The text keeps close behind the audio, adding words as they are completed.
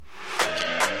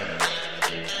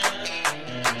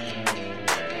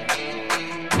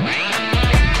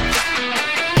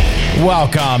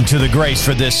Welcome to the Grace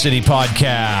for This City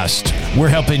podcast. We're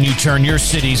helping you turn your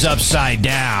cities upside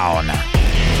down.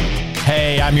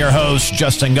 Hey, I'm your host,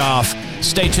 Justin Goff.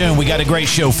 Stay tuned. We got a great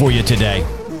show for you today.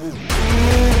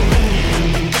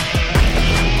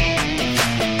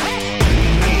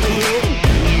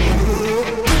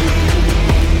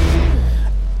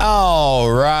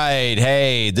 All right.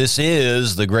 Hey, this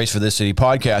is the Grace for This City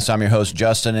podcast. I'm your host,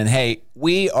 Justin. And hey,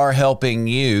 we are helping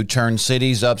you turn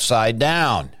cities upside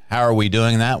down. How are we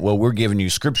doing that? Well, we're giving you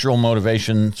scriptural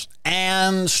motivations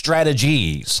and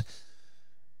strategies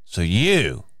so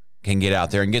you can get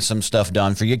out there and get some stuff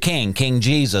done for your King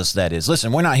Jesus, that is.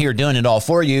 Listen, we're not here doing it all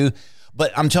for you,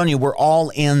 but I'm telling you, we're all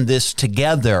in this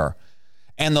together.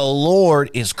 And the Lord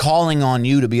is calling on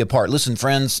you to be a part. Listen,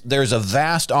 friends, there's a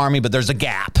vast army, but there's a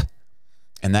gap.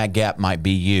 And that gap might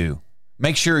be you.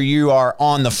 Make sure you are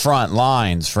on the front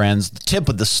lines, friends. The tip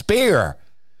of the spear.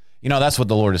 You know, that's what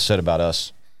the Lord has said about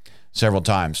us several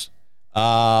times,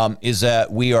 is that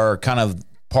we are kind of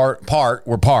part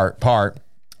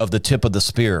of the tip of the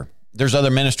spear. There's other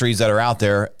ministries that are out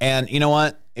there. And you know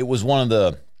what? It was one of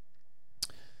the,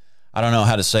 I don't know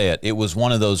how to say it. It was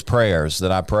one of those prayers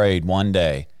that I prayed one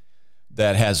day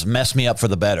that has messed me up for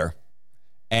the better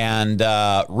and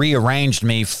rearranged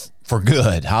me for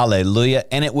good. Hallelujah.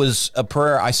 And it was a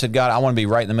prayer. I said, God, I want to be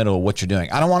right in the middle of what you're doing.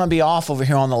 I don't want to be off over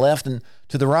here on the left and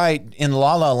to the right in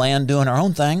La La Land doing our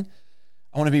own thing.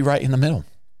 I want to be right in the middle.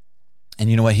 And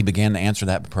you know what? He began to answer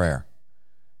that prayer.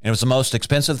 And it was the most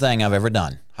expensive thing I've ever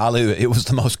done. Hallelujah. It was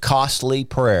the most costly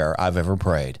prayer I've ever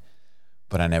prayed,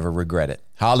 but I never regret it.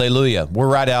 Hallelujah. We're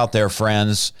right out there,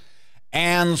 friends.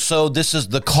 And so this is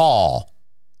the call.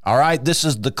 All right? This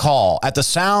is the call. At the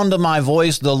sound of my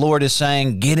voice, the Lord is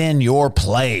saying, get in your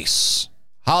place.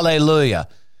 Hallelujah.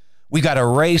 We got a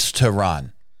race to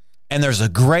run. And there's a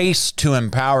grace to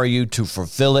empower you to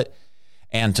fulfill it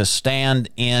and to stand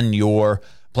in your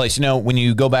place. You know, when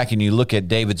you go back and you look at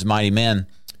David's mighty men,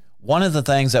 one of the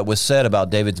things that was said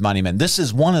about David's mighty men, this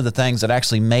is one of the things that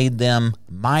actually made them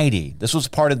mighty. This was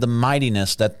part of the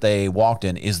mightiness that they walked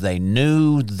in, is they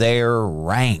knew their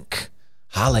rank.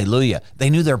 Hallelujah. They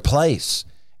knew their place,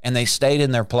 and they stayed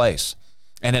in their place.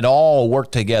 And it all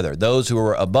worked together. Those who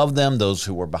were above them, those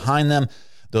who were behind them,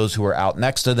 those who were out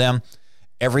next to them,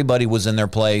 everybody was in their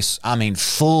place. I mean,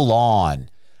 full on.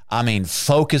 I mean,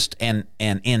 focused and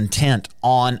intent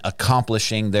on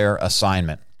accomplishing their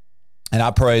assignment. And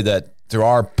I pray that through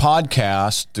our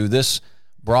podcast, through this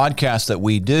broadcast that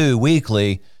we do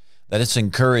weekly, that it's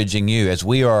encouraging you as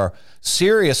we are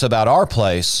serious about our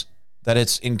place, that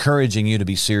it's encouraging you to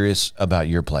be serious about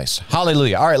your place.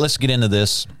 Hallelujah. All right, let's get into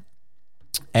this.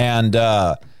 And,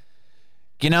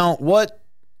 you know, what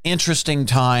interesting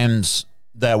times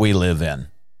that we live in.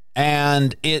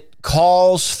 And it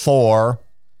calls for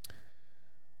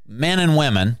men and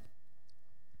women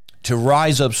to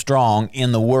rise up strong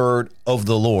in the word of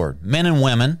the Lord. Men and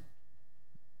women,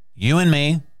 you and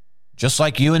me, just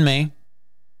like you and me,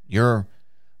 you're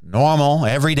normal,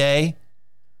 everyday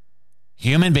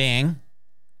human being.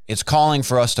 It's calling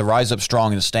for us to rise up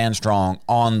strong and to stand strong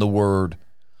on the word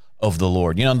of the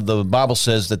Lord. You know, the Bible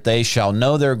says that they shall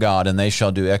know their God and they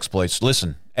shall do exploits.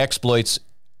 Listen, exploits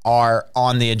are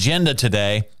on the agenda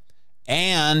today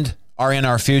and are in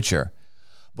our future.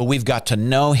 But we've got to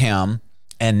know him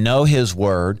and know his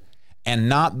word and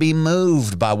not be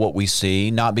moved by what we see,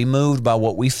 not be moved by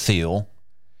what we feel.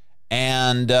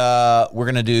 And we're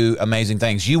going to do amazing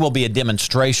things. You will be a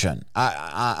demonstration.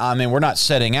 I mean, we're not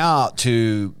setting out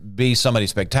to be somebody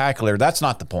spectacular. That's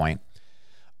not the point.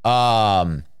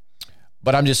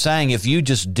 But I'm just saying, if you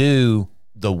just do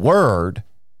the word,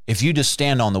 if you just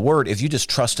stand on the word, if you just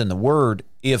trust in the word,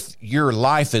 if your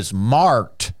life is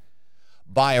marked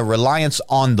by a reliance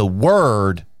on the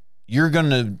word, you're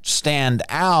going to stand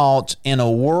out in a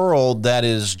world that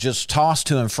is just tossed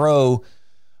to and fro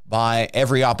by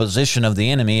every opposition of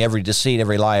the enemy, every deceit,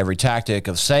 every lie, every tactic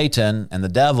of Satan and the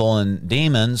devil and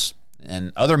demons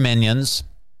and other minions.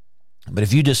 But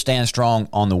if you just stand strong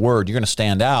on the word, you're going to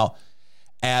stand out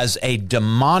as a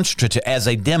demonstrative, as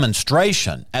a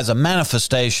demonstration, as a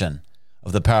manifestation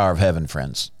of the power of heaven,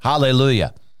 friends.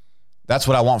 Hallelujah. That's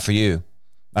what I want for you.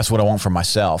 That's what I want for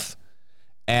myself.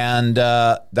 And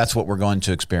that's what we're going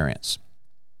to experience.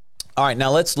 All right, now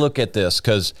let's look at this,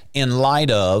 because in light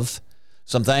of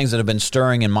some things that have been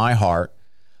stirring in my heart,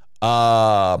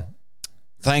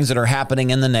 things that are happening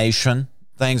in the nation,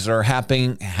 things that are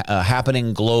happening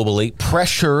globally,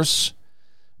 pressures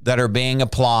that are being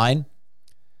applied,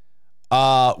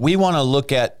 we want to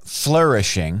look at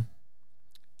flourishing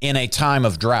in a time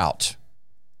of drought.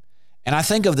 And I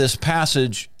think of this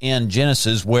passage in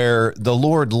Genesis where the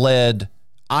Lord led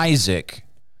Isaac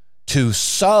to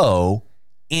sow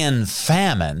in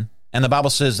famine, and the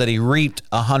Bible says that he reaped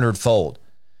 100-fold.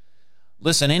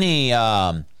 Listen, any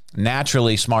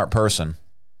naturally smart person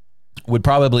would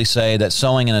probably say that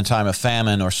sowing in a time of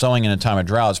famine or sowing in a time of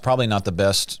drought is probably not the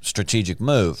best strategic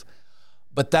move.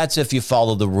 But that's if you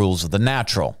follow the rules of the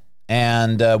natural.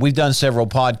 And we've done several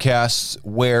podcasts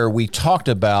where we talked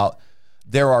about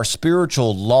there are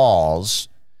spiritual laws.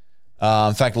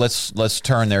 In fact, let's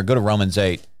turn there. Go to Romans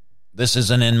 8. This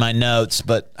isn't in my notes,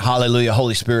 but hallelujah,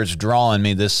 Holy Spirit's drawing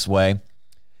me this way.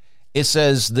 It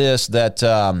says this, that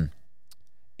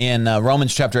in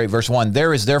Romans chapter 8, verse 1,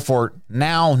 there is therefore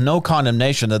now no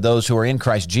condemnation to those who are in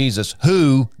Christ Jesus,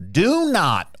 who do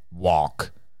not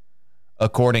walk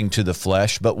according to the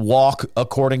flesh, but walk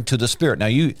according to the Spirit. Now,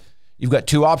 you've got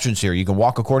two options here. You can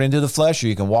walk according to the flesh, or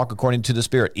you can walk according to the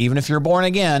Spirit. Even if you're born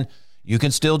again, you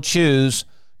can still choose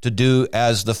to do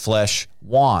as the flesh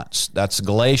wants. That's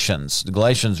Galatians.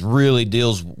 Galatians really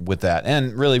deals with that,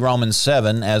 and really Romans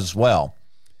 7 as well.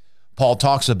 Paul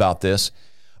talks about this,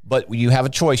 but you have a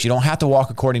choice. You don't have to walk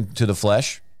according to the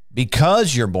flesh.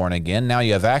 Because you're born again, now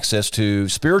you have access to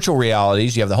spiritual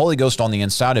realities. You have the Holy Ghost on the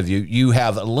inside of you. You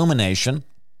have illumination.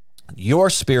 Your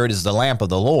spirit is the lamp of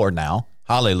the Lord now.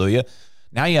 Hallelujah.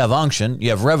 Now you have unction. You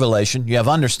have revelation. You have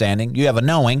understanding. You have a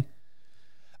knowing.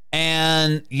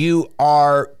 And you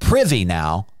are privy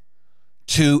now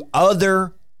to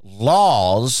other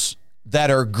laws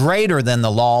that are greater than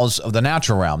the laws of the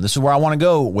natural realm. This is where I want to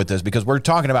go with this, because we're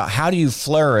talking about how do you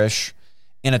flourish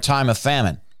in a time of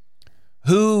famine?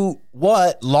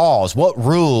 What laws, what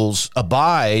rules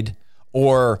abide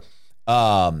or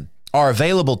are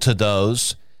available to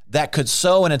those that could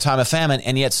sow in a time of famine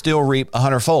and yet still reap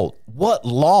 100-fold? What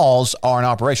laws are in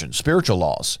operation? Spiritual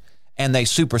laws. And they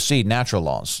supersede natural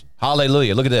laws.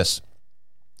 Hallelujah. Look at this.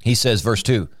 He says, verse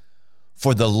 2,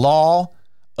 for the law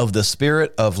of the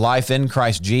Spirit of life in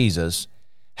Christ Jesus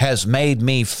has made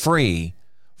me free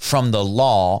from the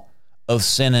law of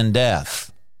sin and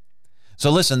death. So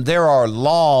listen, there are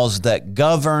laws that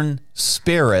govern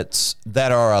spirits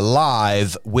that are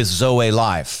alive with Zoe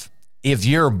life. If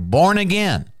you're born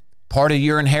again, part of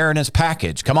your inheritance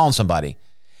package, come on somebody,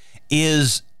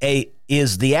 is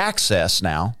the access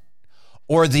now,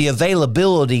 or the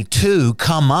availability to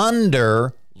come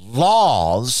under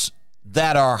laws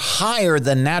that are higher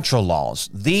than natural laws.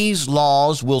 These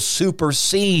laws will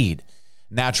supersede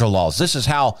natural laws. This is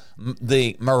how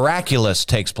the miraculous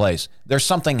takes place. There's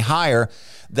something higher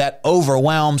that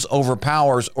overwhelms,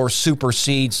 overpowers, or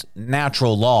supersedes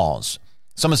natural laws.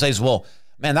 Someone says, well,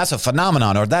 man, that's a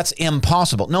phenomenon, or that's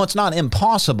impossible. No, it's not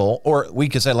impossible, or we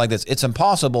could say it like this, it's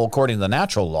impossible according to the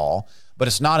natural law, but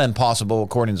it's not impossible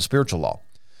according to the spiritual law.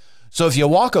 So if you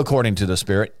walk according to the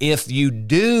Spirit, if you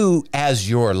do as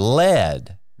you're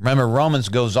led, remember Romans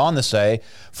goes on to say,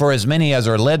 for as many as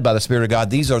are led by the Spirit of God,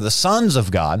 these are the sons of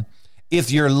God.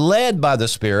 If you're led by the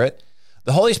Spirit,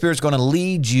 the Holy Spirit's going to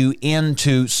lead you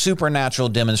into supernatural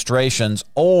demonstrations,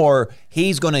 or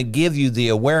he's going to give you the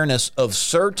awareness of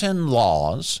certain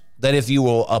laws that if you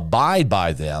will abide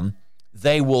by them,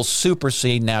 they will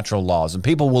supersede natural laws. And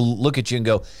people will look at you and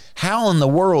go, how in the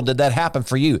world did that happen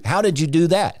for you? How did you do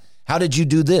that? How did you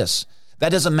do this? That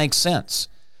doesn't make sense.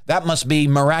 That must be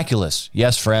miraculous.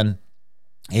 Yes, friend,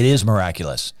 it is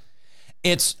miraculous.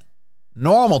 It's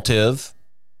normative.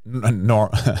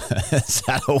 Is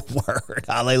that a word?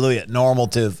 Hallelujah.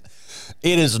 Normative.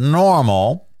 It is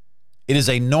normal. It is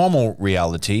a normal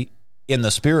reality in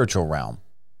the spiritual realm.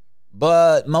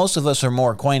 But most of us are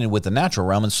more acquainted with the natural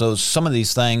realm, and so some of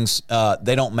these things,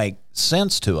 they don't make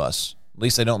sense to us. At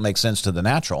least they don't make sense to the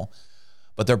natural,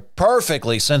 but they're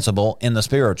perfectly sensible in the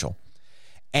spiritual.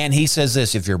 And he says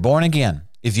this, if you're born again,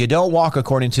 if you don't walk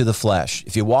according to the flesh,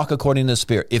 if you walk according to the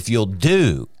Spirit, if you'll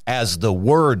do as the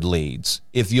Word leads,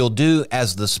 if you'll do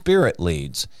as the Spirit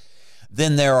leads,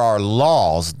 then there are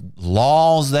laws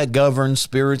that govern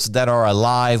spirits that are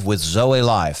alive with Zoe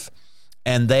life,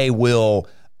 and they will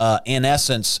in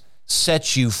essence,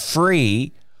 set you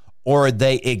free, or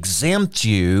they exempt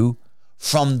you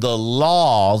from the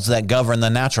laws that govern the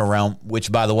natural realm,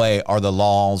 which, by the way, are the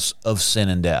laws of sin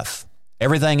and death.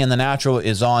 Everything in the natural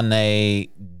is on a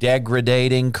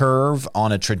degrading curve,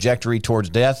 on a trajectory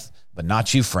towards death, but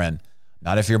not you, friend,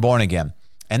 not if you're born again.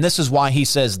 And this is why he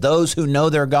says those who know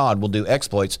their God will do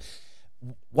exploits.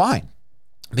 Why?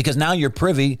 Because now you're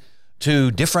privy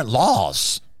to different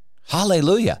laws.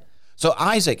 Hallelujah. So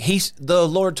Isaac, the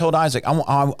Lord told Isaac,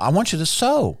 I want you to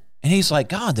sow. And he's like,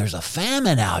 God, there's a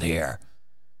famine out here.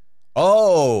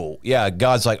 Oh, yeah.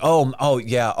 God's like, oh,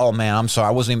 yeah. Oh, man, I'm sorry.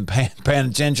 I wasn't even paying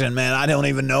attention, man. I don't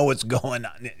even know what's going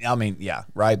on. I mean, yeah,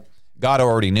 right? God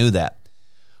already knew that.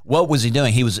 What was he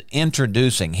doing? He was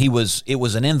introducing. It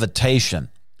was an invitation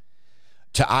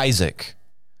to Isaac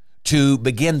to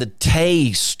begin to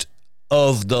taste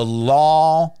of the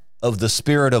law of the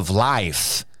Spirit of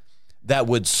life that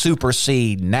would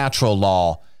supersede natural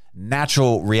law,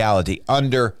 natural reality.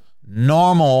 Under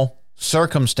normal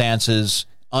circumstances,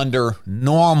 under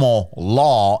normal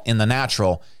law in the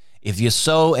natural, if you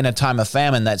sow in a time of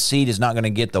famine, that seed is not going to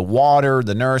get the water,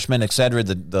 the nourishment, etc.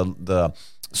 The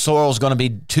soil is going to be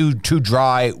too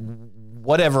dry,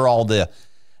 whatever all the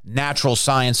natural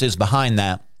science is behind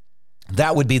that.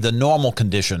 That would be the normal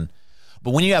condition.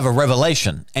 But when you have a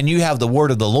revelation and you have the word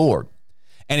of the Lord,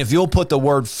 and if you'll put the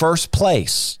word first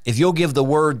place, if you'll give the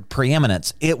word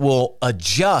preeminence, it will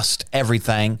adjust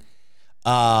everything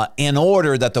in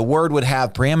order that the word would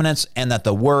have preeminence and that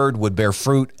the word would bear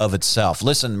fruit of itself.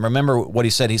 Listen, remember what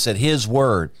he said. He said his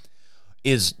word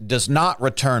does not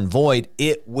return void.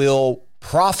 It will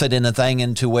profit in the thing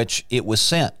into which it was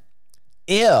sent,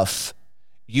 if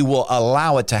you will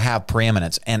allow it to have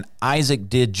preeminence. And Isaac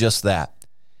did just that.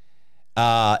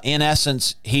 In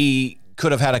essence, he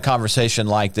could have had a conversation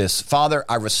like this. Father,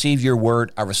 I receive your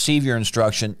word. I receive your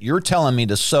instruction. You're telling me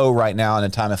to sow right now in a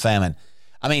time of famine.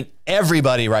 I mean,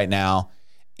 everybody right now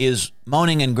is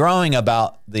moaning and groaning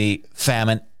about the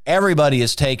famine. Everybody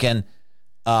is taking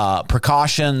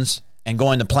precautions and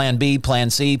going to plan B,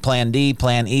 plan C, plan D,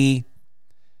 plan E.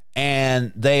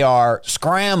 And they are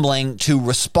scrambling to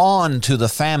respond to the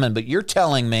famine. But you're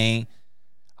telling me,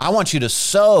 I want you to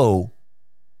sow.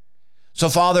 So,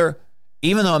 Father,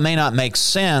 even though it may not make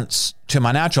sense to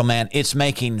my natural man, it's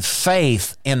making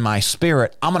faith in my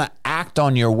spirit. I'm going to act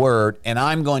on your word, and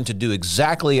I'm going to do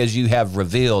exactly as you have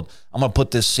revealed. I'm going to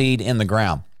put this seed in the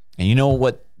ground. And you know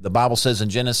what the Bible says in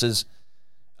Genesis?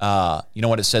 You know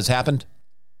what it says happened?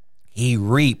 He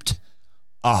reaped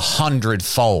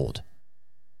 100-fold.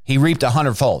 He reaped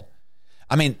 100-fold.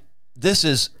 I mean, this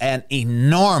is an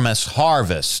enormous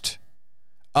harvest.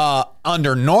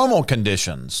 Under normal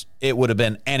conditions, it would have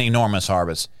been an enormous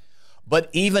harvest. But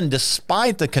even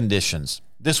despite the conditions,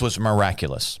 this was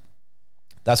miraculous.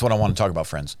 That's what I want to talk about,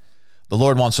 friends. The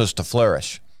Lord wants us to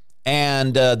flourish.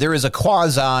 And there is a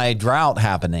quasi-drought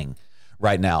happening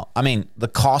right now. I mean, the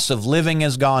cost of living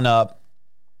has gone up.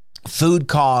 Food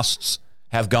costs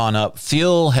have gone up.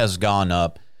 Fuel has gone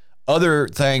up. Other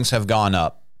things have gone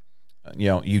up. You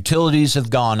know, utilities have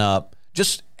gone up.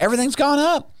 Just everything's gone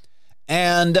up.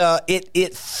 And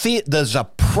there's a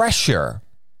pressure.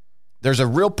 There's a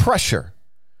real pressure.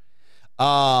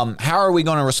 How are we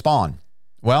going to respond?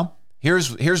 Well,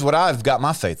 here's what I've got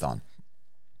my faith on.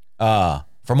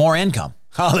 For more income.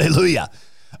 Hallelujah.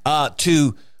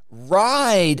 To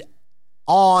ride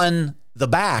on the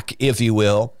back, if you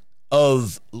will,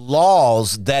 of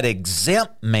laws that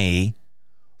exempt me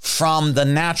from the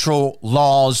natural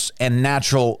laws and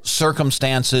natural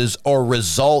circumstances or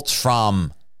results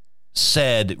from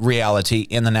said reality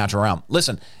in the natural realm.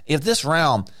 Listen, if this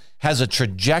realm has a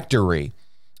trajectory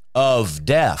of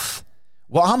death,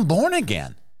 well, I'm born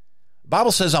again. The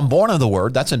Bible says I'm born of the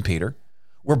Word. That's in Peter.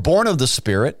 We're born of the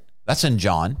Spirit. That's in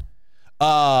John.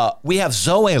 We have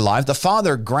Zoe life. The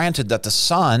Father granted that the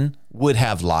Son would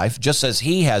have life, just as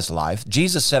He has life.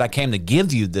 Jesus said, I came to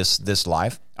give you this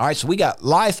life. All right, so we got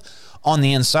life on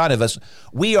the inside of us.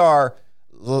 We are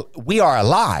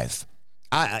alive.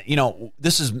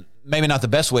 This is maybe not the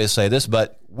best way to say this,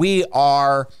 but we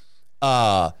are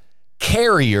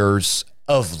carriers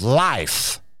of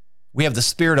life. We have the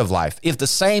Spirit of life. If the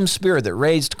same Spirit that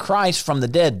raised Christ from the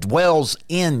dead dwells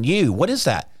in you, what is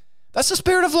that? That's the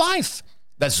Spirit of life.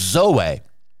 That's Zoe.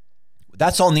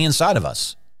 That's on the inside of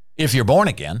us. If you're born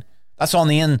again, that's on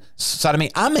the inside of me.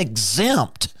 I'm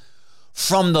exempt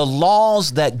from the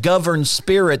laws that govern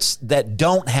spirits that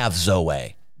don't have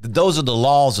Zoe. Those are the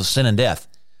laws of sin and death.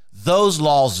 Those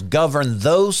laws govern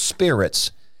those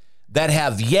spirits that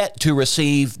have yet to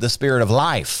receive the Spirit of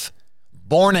life.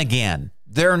 Born again.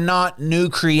 They're not new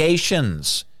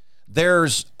creations.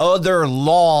 There's other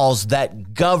laws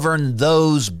that govern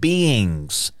those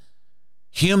beings,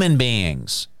 human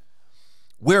beings.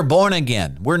 We're born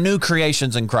again. We're new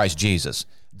creations in Christ Jesus.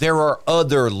 There are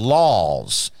other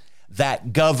laws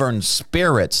that govern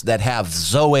spirits that have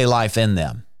Zoe life in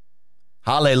them.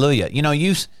 Hallelujah.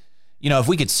 If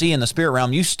we could see in the spirit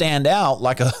realm, you stand out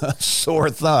like a sore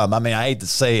thumb. I mean, I hate to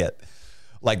say it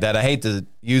like that. I hate to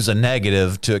use a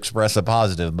negative to express a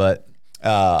positive, but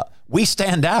we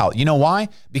stand out. You know why?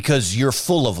 Because you're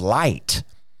full of light.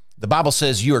 The Bible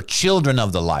says you are children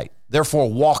of the light.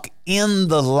 Therefore, walk in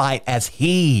the light as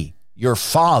He, your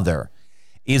Father,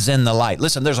 is in the light.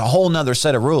 Listen, there's a whole nother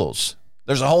set of rules.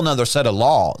 There's a whole nother set of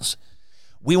laws.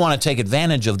 We want to take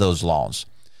advantage of those laws.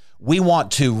 We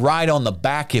want to ride on the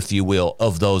back, if you will,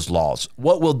 of those laws.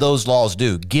 What will those laws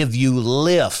do? Give you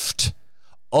lift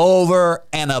over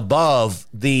and above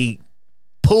the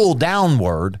pull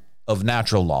downward of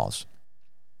natural laws.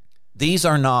 These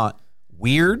are not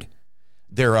weird.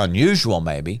 They're unusual,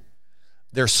 maybe.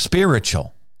 They're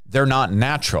spiritual. They're not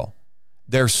natural.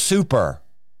 They're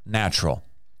supernatural.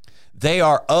 They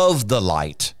are of the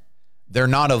light. They're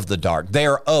not of the dark. They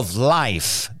are of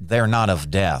life. They're not of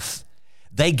death.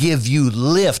 They give you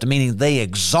lift, meaning they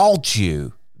exalt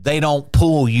you. They don't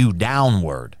pull you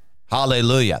downward.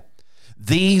 Hallelujah.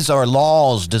 These are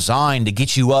laws designed to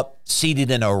get you up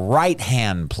seated in a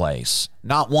right-hand place,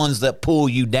 not ones that pull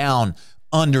you down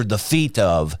under the feet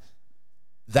of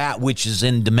that which is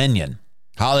in dominion.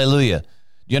 Hallelujah.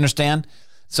 You understand?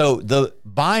 So the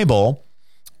Bible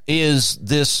is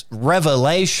this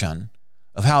revelation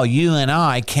of how you and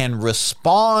I can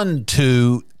respond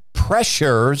to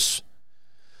pressures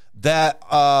that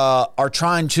are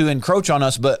trying to encroach on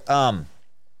us. But I'm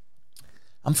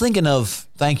thinking of,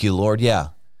 thank you, Lord, yeah.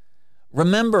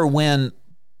 Remember when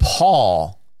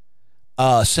Paul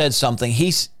said something,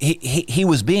 he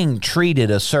was being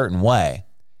treated a certain way,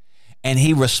 and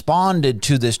he responded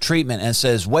to this treatment and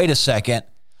says, wait a second,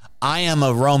 I am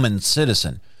a Roman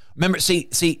citizen. Remember, see,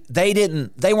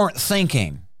 they weren't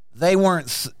thinking.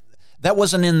 That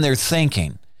wasn't in their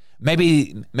thinking.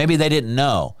 Maybe they didn't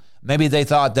know. Maybe they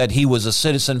thought that he was a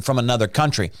citizen from another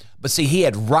country. But see, he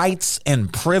had rights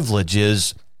and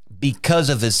privileges because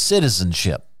of his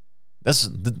citizenship. This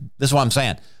is what I'm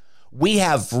saying. We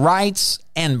have rights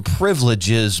and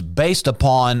privileges based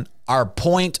upon our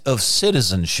point of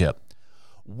citizenship,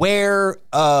 where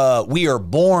we are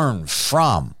born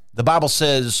from. The Bible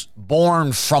says,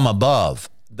 born from above,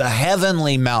 the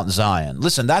heavenly Mount Zion.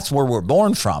 Listen, that's where we're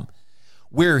born from.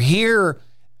 We're here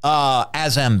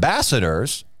as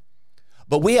ambassadors,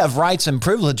 but we have rights and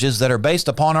privileges that are based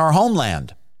upon our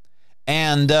homeland.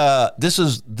 And this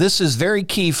is very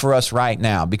key for us right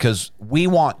now, because we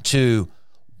want to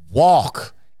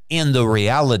walk in the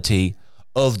reality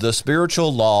of the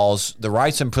spiritual laws, the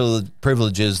rights and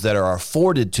privileges that are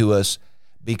afforded to us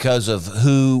because of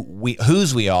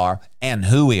whose we are and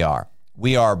who we are.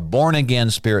 We are born again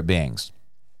spirit beings.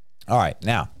 All right,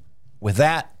 now with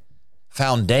that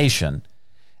foundation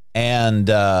and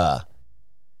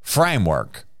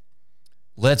framework,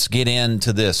 let's get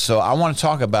into this. So I want to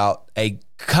talk about a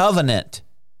covenant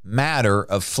matter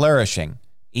of flourishing,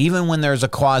 even when there's a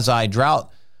quasi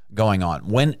drought going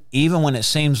on. Even when it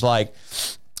seems like,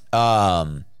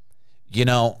 where's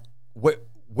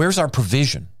our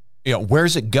provision?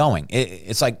 Where's it going?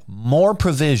 It's like more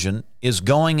provision is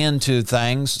going into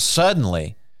things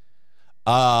suddenly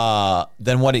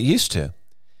than what it used to.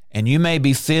 And you may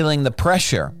be feeling the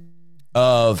pressure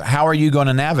of how are you going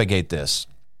to navigate this?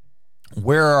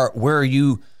 Where's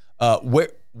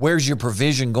your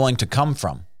provision going to come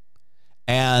from?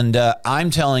 And I'm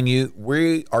telling you,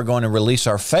 we are going to release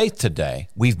our faith today.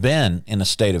 We've been in a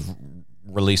state of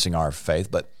releasing our faith,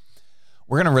 but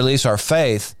we're going to release our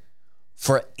faith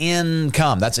for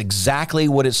income. That's exactly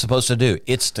what it's supposed to do.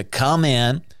 It's to come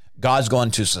in. God's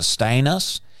going to sustain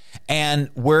us. And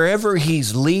wherever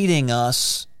he's leading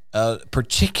us,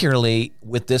 particularly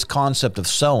with this concept of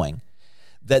sowing,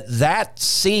 that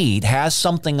seed has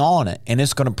something on it, and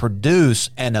it's going to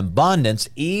produce an abundance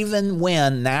even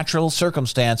when natural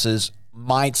circumstances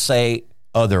might say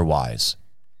otherwise.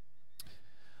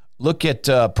 Look at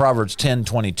Proverbs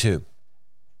 10:22.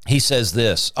 He says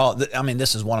this.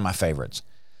 This is one of my favorites.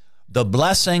 The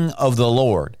blessing of the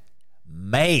Lord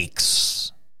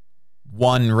makes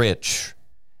one rich,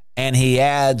 and he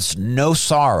adds no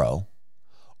sorrow.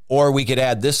 Or we could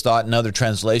add this thought, and other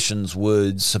translations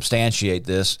would substantiate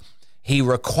this. He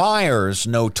requires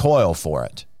no toil for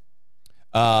it.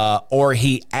 Or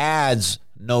he adds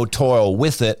no toil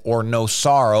with it, or no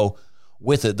sorrow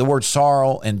with it. The word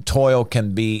sorrow and toil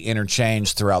can be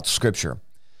interchanged throughout Scripture.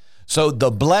 So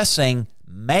the blessing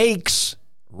makes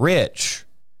rich,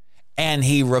 and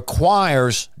he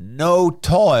requires no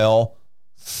toil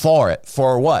for it.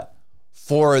 For what?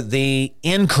 For the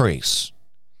increase,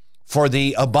 for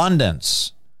the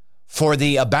abundance, for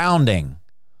the abounding,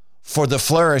 for the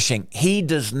flourishing. He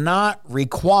does not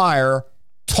require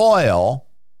toil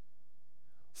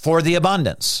for the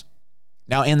abundance.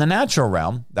 Now, in the natural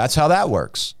realm, that's how that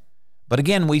works. But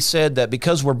again, we said that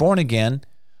because we're born again,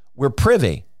 we're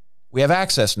privy. We have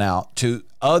access now to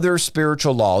other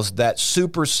spiritual laws that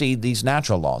supersede these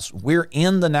natural laws. We're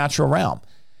in the natural realm.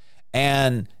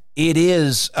 And it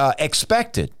is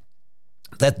expected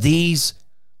that these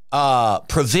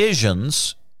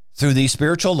provisions through these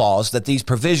spiritual laws, that these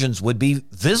provisions would be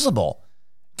visible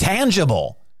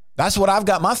tangible. That's what I've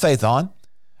got my faith on.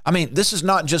 I mean, this is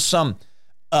not just some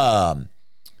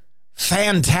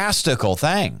fantastical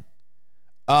thing.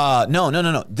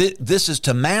 No. This is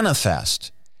to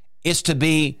manifest. It's to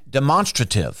be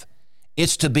demonstrative.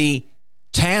 It's to be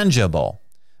tangible.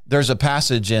 There's a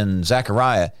passage in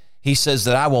Zechariah. He says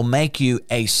that I will make you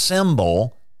a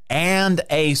symbol and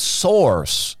a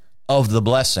source of the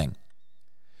blessing.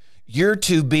 You're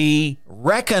to be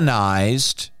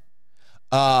recognized.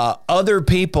 Other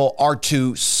people are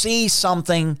to see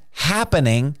something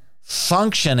happening,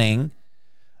 functioning.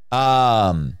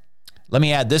 Let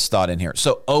me add this thought in here.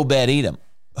 So Obed-Edom.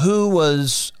 Who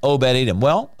was Obed-Edom?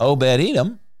 Well,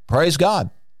 Obed-Edom, praise God,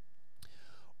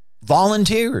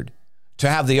 volunteered to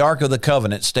have the Ark of the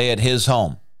Covenant stay at his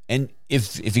home. And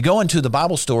if you go into the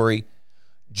Bible story,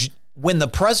 when the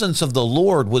presence of the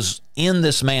Lord was in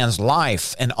this man's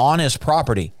life and on his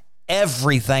property,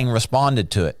 everything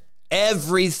responded to it.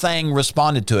 Everything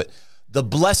responded to it. The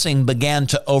blessing began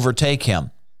to overtake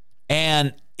him.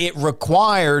 And it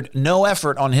required no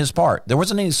effort on his part. There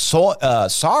wasn't any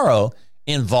sorrow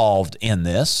involved in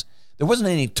this. There wasn't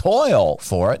any toil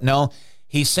for it. No,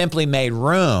 he simply made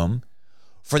room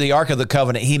for the Ark of the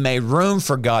Covenant. He made room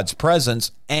for God's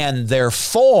presence, and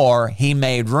therefore he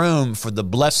made room for the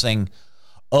blessing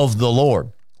of the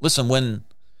Lord. Listen,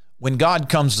 when God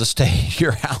comes to stay at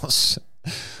your house,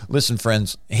 listen,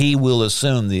 friends, he will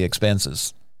assume the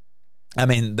expenses. I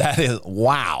mean, that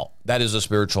is a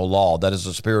spiritual law. That is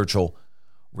a spiritual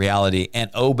reality.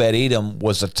 And Obed-Edom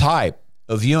was a type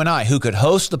of you and I who could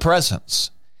host the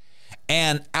presence,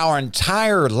 and our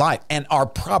entire life and our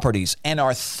properties and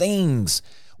our things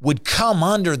would come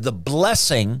under the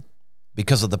blessing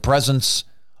because of the presence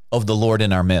of the Lord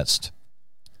in our midst.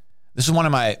 This is one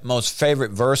of my most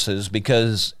favorite verses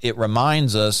because it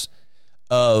reminds us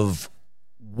of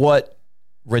what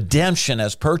redemption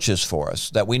has purchased for us,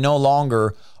 that we no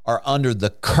longer are under the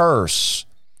curse.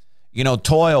 You know,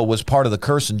 toil was part of the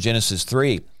curse in Genesis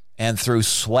 3, and through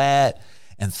sweat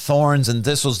and thorns and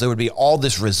thistles, there would be all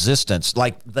this resistance,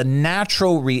 like the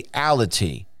natural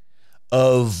reality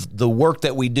of the work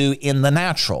that we do in the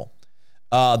natural,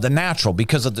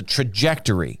 because of the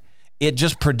trajectory. It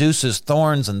just produces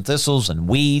thorns and thistles and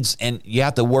weeds, and you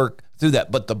have to work through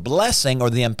that. But the blessing or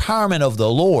the empowerment of the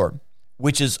Lord,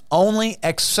 which is only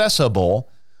accessible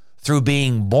through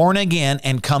being born again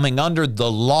and coming under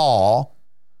the law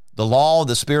of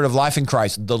the Spirit of life in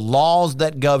Christ, the laws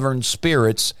that govern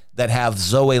spirits that have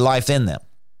Zoe life in them.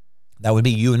 That would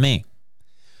be you and me.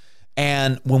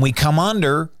 And when we come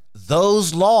under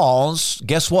those laws,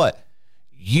 guess what?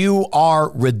 You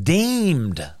are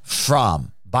redeemed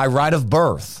from by right of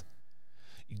birth.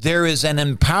 There is an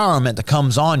empowerment that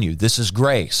comes on you. This is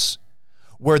grace,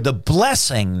 where the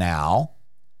blessing now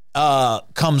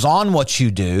comes on what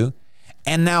you do,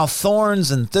 and now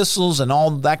thorns and thistles and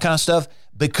all that kind of stuff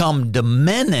become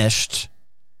diminished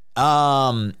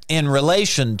in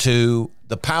relation to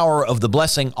the power of the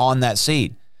blessing on that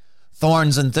seed.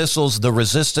 Thorns and thistles, the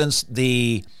resistance,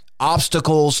 the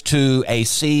obstacles to a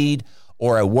seed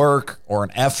or a work or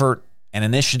an effort, an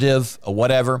initiative or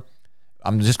whatever.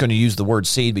 I'm just going to use the word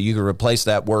seed, but you can replace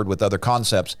that word with other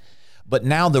concepts. But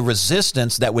now the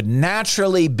resistance that would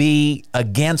naturally be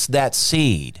against that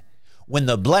seed, when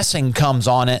the blessing comes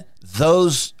on it,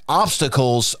 those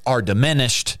obstacles are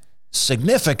diminished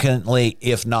significantly,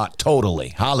 if not totally.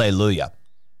 Hallelujah.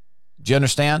 Do you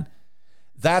understand?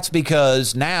 That's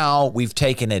because now we've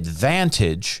taken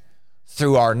advantage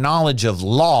through our knowledge of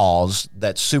laws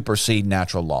that supersede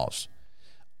natural laws.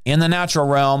 In the natural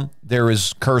realm, there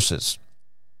is curses.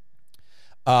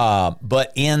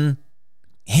 But in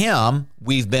him,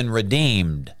 we've been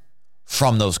redeemed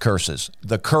from those curses.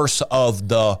 The curse of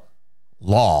the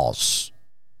laws,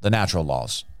 the natural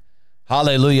laws.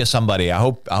 Hallelujah, somebody. I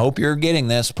hope you're getting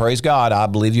this. Praise God. I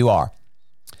believe you are.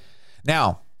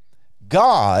 Now,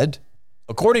 God,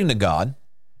 according to God,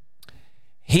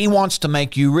 he wants to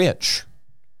make you rich.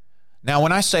 Now,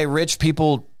 when I say rich,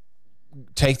 people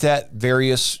take that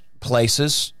various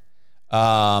places.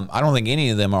 I don't think any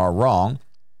of them are wrong.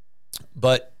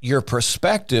 But your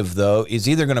perspective, though, is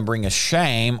either going to bring a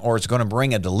shame or it's going to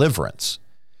bring a deliverance.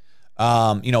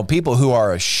 People who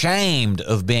are ashamed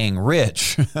of being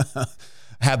rich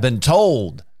have been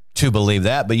told to believe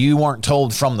that, but you weren't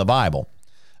told from the Bible.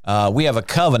 We have a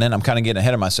covenant. I'm kind of getting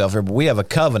ahead of myself here, but we have a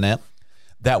covenant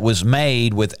that was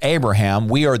made with Abraham.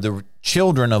 We are the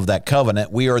children of that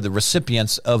covenant. We are the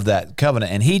recipients of that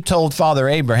covenant. And he told Father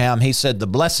Abraham, he said, the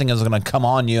blessing is going to come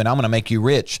on you and I'm going to make you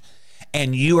rich.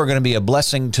 And you are going to be a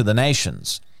blessing to the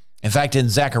nations. In fact, in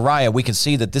Zechariah, we can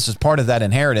see that this is part of that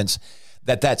inheritance,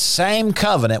 that same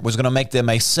covenant was going to make them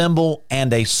a symbol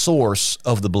and a source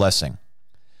of the blessing.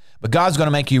 But God's going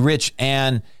to make you rich,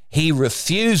 and he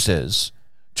refuses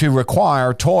to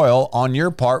require toil on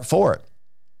your part for it.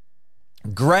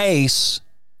 Grace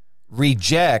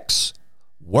rejects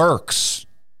works.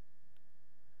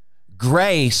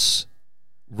 Grace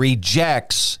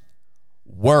rejects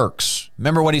works.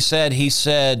 Remember what he said? He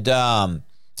said,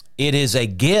 it is a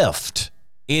gift.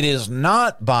 It is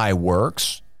not by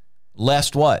works,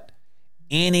 lest what?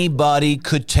 Anybody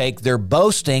could take their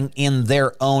boasting in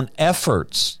their own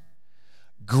efforts.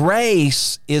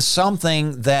 Grace is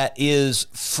something that is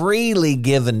freely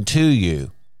given to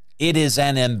you. It is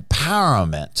an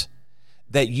empowerment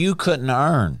that you couldn't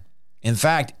earn. In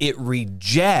fact, it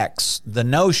rejects the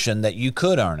notion that you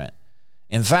could earn it.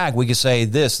 In fact, we could say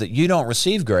this, that you don't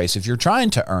receive grace if you're trying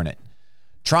to earn it.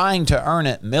 Trying to earn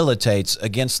it militates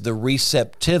against the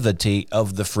receptivity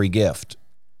of the free gift.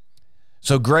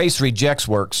 So grace rejects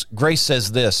works. Grace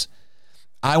says this,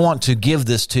 I want to give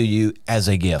this to you as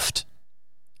a gift.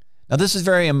 Now, this is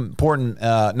very important.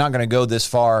 Not going to go this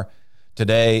far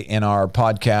today in our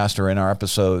podcast or in our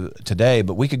episode today,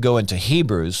 but we could go into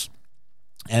Hebrews,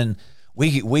 and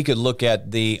we could look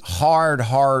at the hard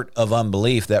heart of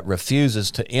unbelief that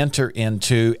refuses to enter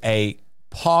into a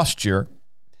posture.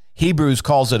 Hebrews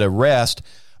calls it a rest,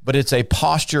 but it's a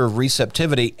posture of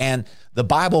receptivity, and the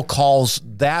Bible calls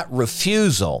that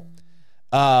refusal.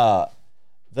 The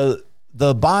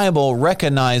Bible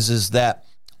recognizes that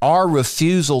our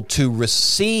refusal to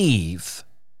receive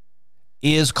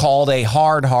is called a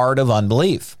hard heart of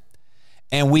unbelief.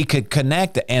 And we could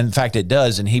connect, and in fact it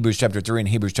does in Hebrews chapter 3 and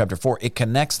Hebrews chapter 4, it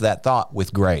connects that thought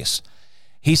with grace.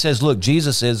 He says, look,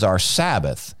 Jesus is our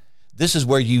Sabbath. This is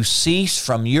where you cease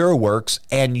from your works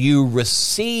and you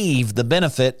receive the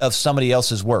benefit of somebody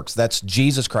else's works. That's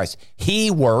Jesus Christ.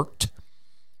 He worked,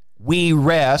 we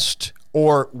rest,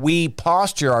 or we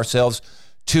posture ourselves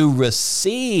to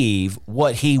receive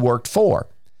what he worked for.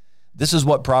 This is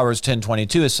what Proverbs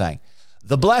 10:22 is saying.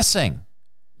 The blessing,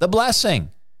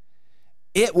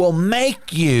 it will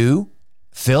make you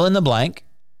fill in the blank.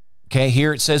 Okay,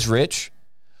 here it says rich,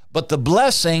 but the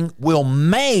blessing will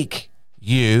make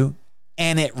you,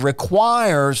 and it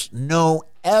requires no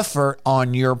effort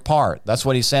on your part. That's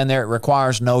what he's saying there. It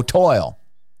requires no toil.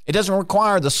 It doesn't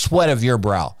require the sweat of your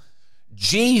brow.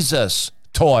 Jesus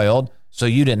toiled so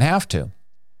you didn't have to.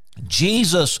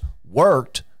 Jesus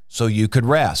worked so you could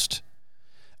rest.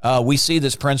 We see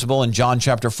this principle in John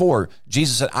chapter 4.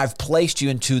 Jesus said, I've placed you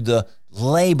into the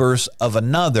labors of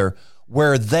another.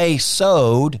 Where they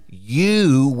sowed,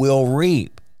 you will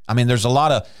reap. I mean, there's a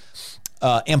lot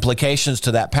of implications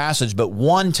to that passage, but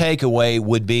one takeaway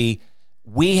would be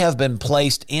we have been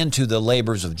placed into the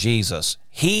labors of Jesus.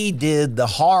 He did the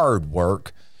hard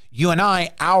work. You and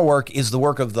I, our work is the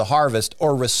work of the harvest,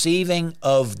 or receiving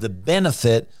of the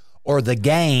benefit or the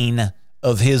gain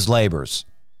of his labors.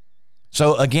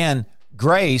 So again,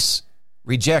 grace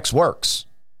rejects works.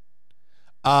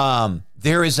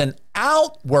 There is an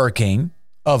outworking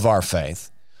of our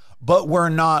faith, but we're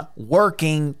not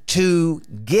working to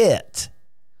get.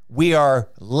 We are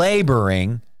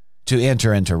laboring to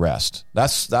enter into rest.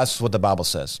 That's what the Bible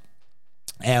says.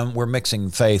 And we're mixing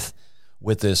faith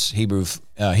with this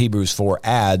Hebrews 4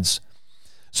 adds.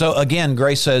 So again,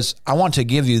 grace says, I want to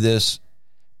give you this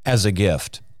as a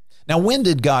gift. Now, when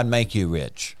did God make you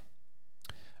rich?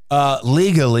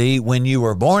 Legally, when you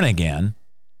were born again,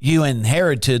 you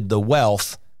inherited the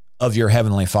wealth of your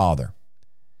heavenly Father.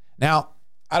 Now,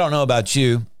 I don't know about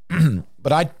you,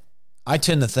 but I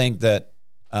tend to think that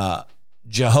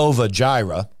Jehovah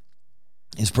Jireh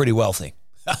is pretty wealthy.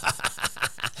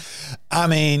 I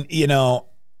mean,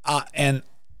 and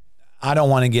I don't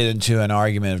want to get into an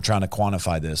argument of trying to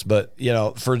quantify this, but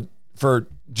for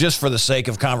just for the sake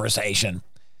of conversation,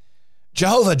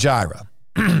 Jehovah Jireh,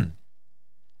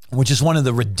 which is one of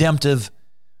the redemptive,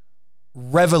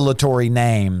 revelatory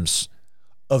names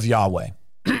of Yahweh.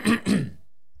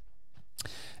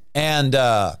 And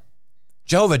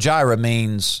Jehovah Jireh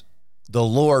means the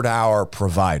Lord our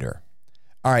provider.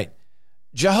 All right.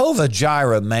 Jehovah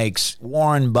Jireh makes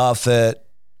Warren Buffett,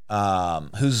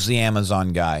 who's the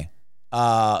Amazon guy,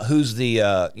 who's the,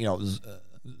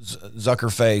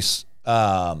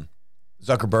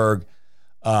 Zuckerberg,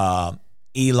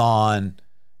 Elon,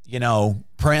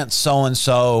 Prince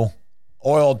so-and-so,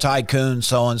 oil tycoon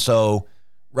so-and-so,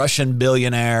 Russian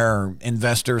billionaire,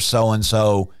 investor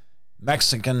so-and-so,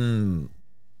 Mexican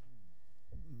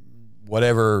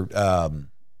whatever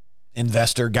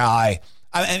investor guy.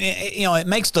 It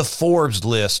makes the Forbes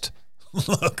list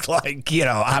look like,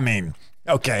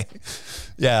 okay.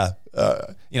 Yeah.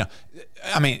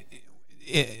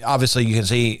 obviously you can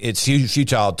see it's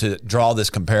futile to draw this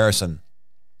comparison.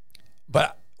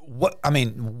 But what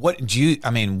do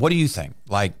you think?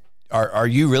 Like, are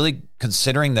you really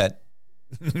considering that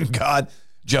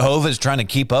Jehovah is trying to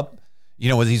keep up,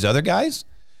 with these other guys?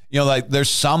 Like there's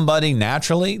somebody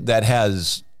naturally that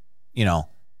has,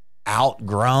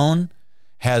 outgrown,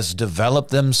 has developed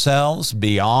themselves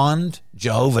beyond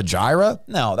Jehovah Jireh?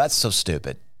 No, that's so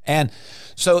stupid. And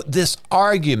so this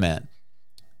argument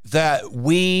that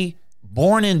we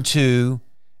born into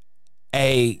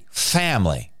a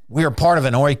family, we are part of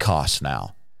an oikos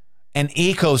now, an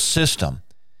ecosystem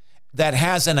that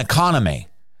has an economy,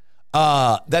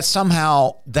 that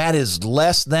somehow that is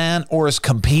less than or is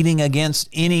competing against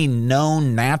any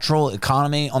known natural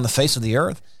economy on the face of the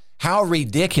earth. How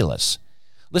ridiculous.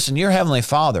 Listen, your Heavenly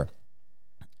Father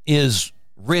is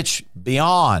rich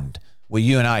beyond what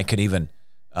you and I could even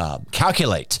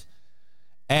calculate.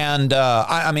 And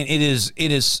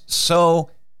it is so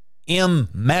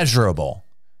immeasurable.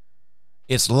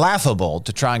 It's laughable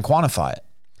to try and quantify it.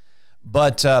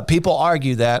 But people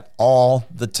argue that all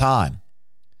the time.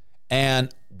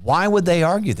 And why would they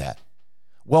argue that?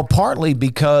 Well, partly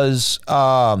because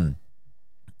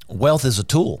wealth is a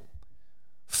tool.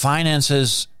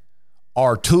 Finances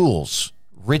are tools.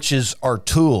 Riches are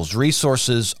tools.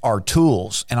 Resources are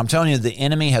tools. And I'm telling you, the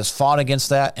enemy has fought against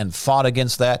that and fought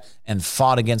against that and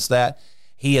fought against that.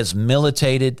 He has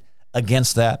militated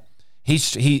against that.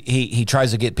 He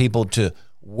tries to get people to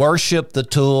worship the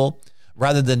tool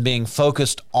rather than being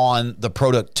focused on the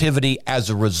productivity as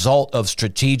a result of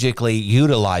strategically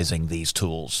utilizing these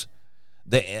tools.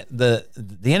 The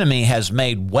enemy has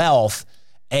made wealth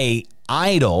a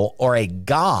idol or a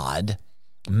god,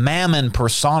 mammon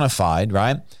personified,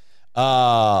 right?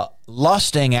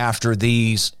 Lusting after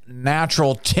these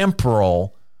natural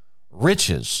temporal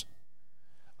riches.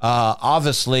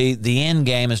 Obviously, the end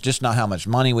game is just not how much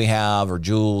money we have or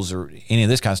jewels or any of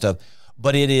this kind of stuff,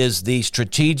 but it is the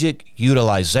strategic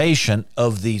utilization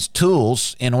of these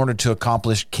tools in order to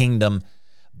accomplish kingdom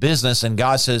business. And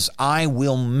God says, I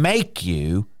will make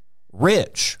you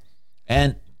rich.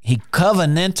 And he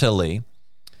covenantally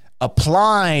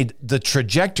applied the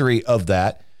trajectory of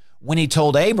that when he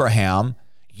told Abraham,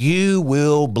 you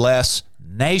will bless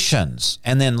nations.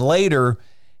 And then later,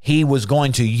 he was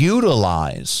going to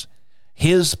utilize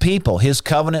his people, his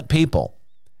covenant people,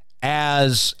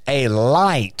 as a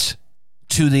light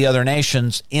to the other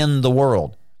nations in the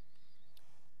world.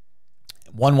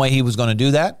 One way he was going to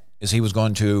do that is he was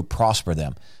going to prosper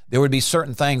them. There would be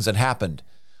certain things that happened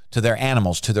to their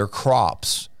animals, to their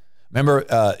crops. Remember,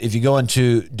 if you go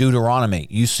into Deuteronomy,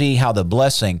 you see how the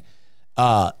blessing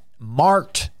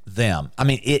marked them. I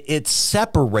mean, it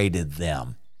separated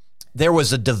them. There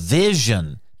was a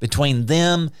division between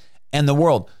them and the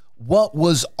world. What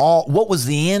was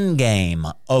the end game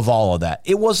of all of that?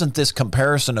 It wasn't this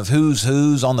comparison of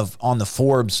who's on the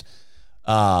Forbes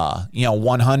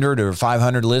 100 or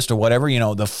 500 list or whatever,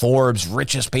 the Forbes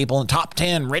richest people and top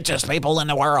 10 richest people in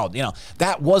the world.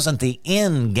 That wasn't the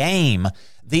end game.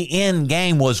 The end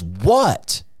game was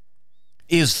what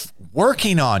is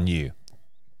working on you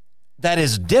that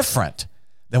is different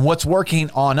than what's working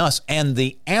on us. And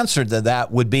the answer to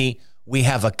that would be we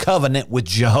have a covenant with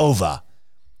Jehovah.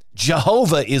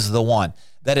 Jehovah is the one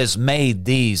that has made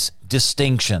these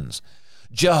distinctions.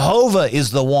 Jehovah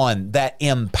is the one that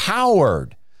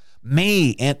empowered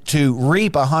me to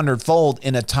reap 100-fold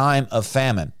in a time of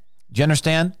famine. Do you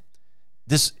understand?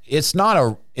 It's not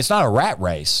a rat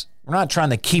race. We're not trying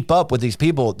to keep up with these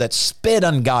people that spit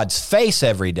on God's face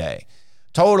every day.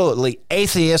 Totally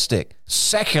atheistic,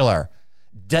 secular,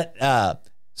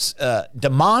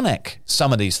 demonic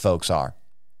some of these folks are.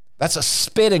 That's a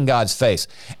spit in God's face.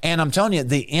 And I'm telling you,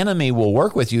 the enemy will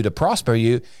work with you to prosper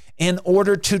you in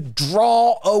order to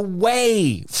draw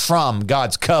away from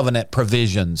God's covenant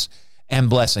provisions and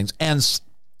blessings. And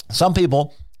some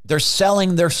people, they're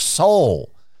selling their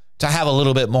soul to have a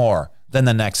little bit more than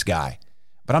the next guy.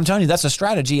 But I'm telling you, that's a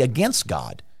strategy against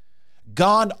God.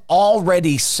 God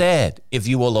already said, if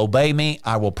you will obey me,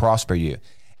 I will prosper you.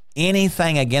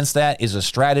 Anything against that is a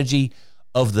strategy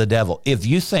of the devil. If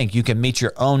you think you can meet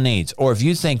your own needs, or if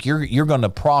you think you're going to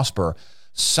prosper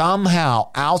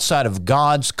somehow outside of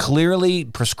God's clearly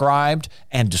prescribed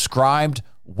and described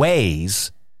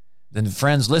ways, then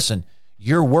friends, listen,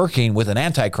 you're working with an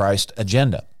Antichrist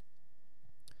agenda.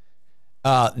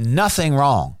 Nothing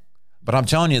wrong. But I'm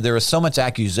telling you, there is so much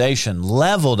accusation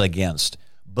leveled against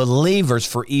believers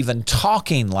for even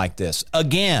talking like this.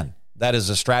 Again, that is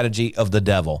a strategy of the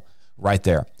devil right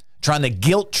there. Trying to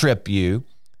guilt trip you,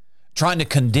 trying to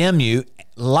condemn you,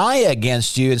 lie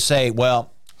against you and say,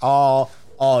 well, all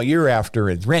all you're after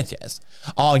is riches.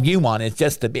 All you want is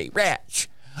just to be rich.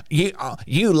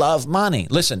 You love money.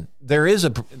 Listen, there is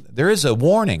a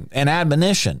warning, an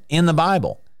admonition in the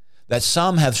Bible that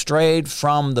some have strayed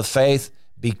from the faith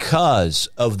because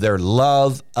of their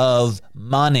love of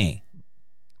money.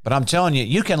 But I'm telling you,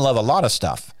 you can love a lot of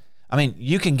stuff. I mean,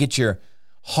 you can get your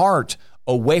heart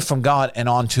away from God and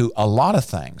onto a lot of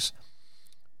things.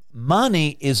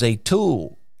 Money is a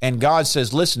tool, and God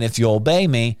says, listen, if you obey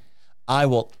me, I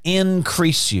will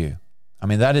increase you. I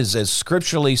mean, that is as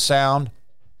scripturally sound,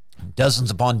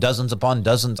 dozens upon dozens upon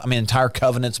dozens. I mean, entire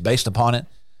covenants based upon it.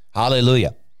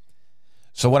 Hallelujah.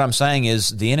 So what I'm saying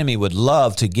is the enemy would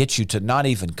love to get you to not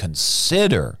even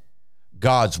consider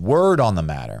God's word on the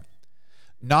matter,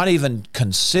 not even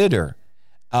consider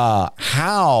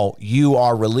how you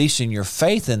are releasing your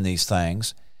faith in these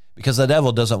things, because the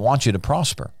devil doesn't want you to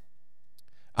prosper.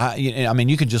 I mean,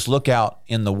 you can just look out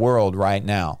in the world right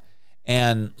now,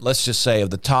 and let's just say of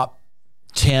the top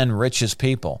 10 richest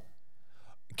people,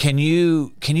 can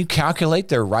you calculate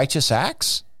their righteous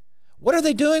acts? What are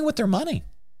they doing with their money?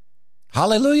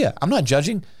 Hallelujah. I'm not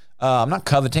judging. I'm not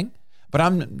coveting, but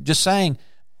I'm just saying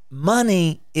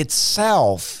money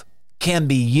itself can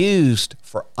be used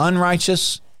for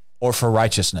unrighteous or for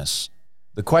righteousness.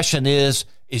 The question is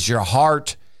your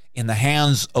heart in the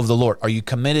hands of the Lord? Are you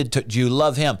committed to, do you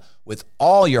love him with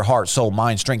all your heart, soul,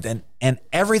 mind, strength, and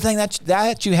everything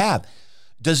that you have?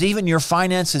 Does even your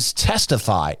finances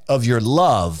testify of your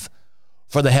love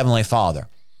for the Heavenly Father?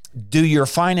 Do your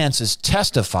finances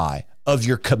testify of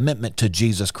your commitment to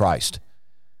Jesus Christ?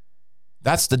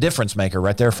 That's the difference maker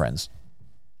right there, friends.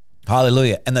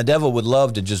 Hallelujah. And the devil would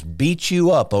love to just beat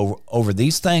you up over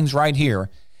these things right here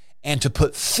and to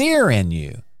put fear in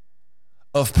you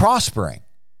of prospering.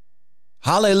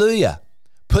 Hallelujah.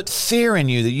 Put fear in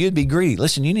you that you'd be greedy.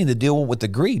 Listen, you need to deal with the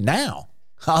greed now.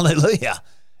 Hallelujah.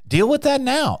 Deal with that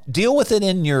now. Deal with it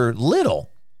in your little.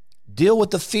 Deal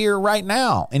with the fear right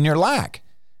now in your lack.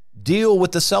 Deal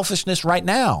with the selfishness right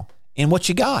now in what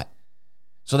you got,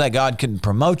 so that God can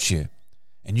promote you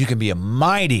and you can be a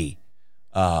mighty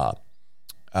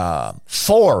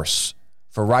force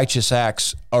for righteous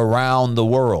acts around the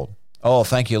world. Oh,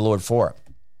 thank you, Lord, for it.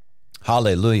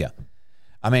 Hallelujah.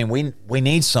 I mean, we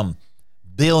need some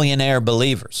billionaire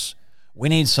believers. We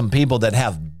need some people that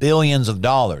have billions of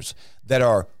dollars that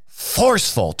are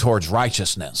forceful towards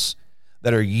righteousness,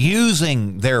 that are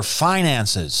using their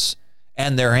finances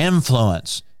and their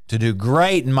influence to do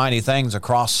great and mighty things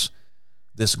across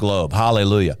this globe.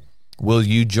 Hallelujah. Will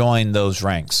you join those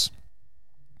ranks?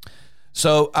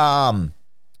 So,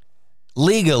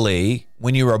 legally,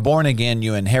 when you were born again,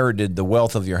 you inherited the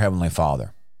wealth of your Heavenly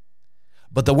Father.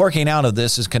 But the working out of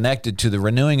this is connected to the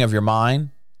renewing of your mind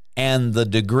and the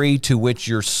degree to which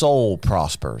your soul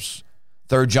prospers.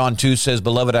 3 John 2 says,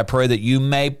 Beloved, I pray that you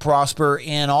may prosper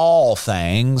in all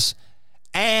things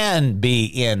and be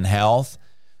in health,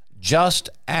 just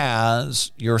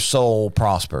as your soul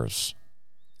prospers.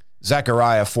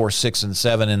 Zechariah 4, 6, and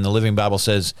 7 in the Living Bible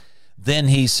says, Then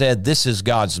he said, This is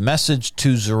God's message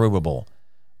to Zerubbabel,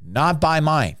 not by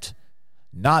might,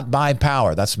 not by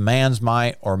power. That's man's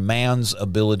might or man's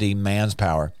ability, man's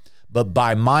power. But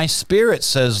by my Spirit,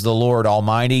 says the Lord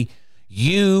Almighty,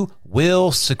 you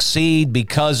will succeed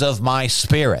because of my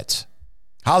Spirit.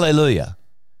 Hallelujah.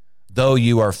 Though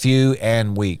you are few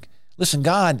and weak. Listen,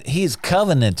 God, he is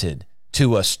covenanted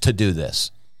to us to do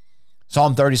this.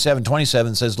 Psalm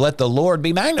 37:27 says, Let the Lord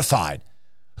be magnified,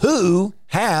 who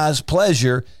has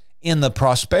pleasure in the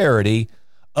prosperity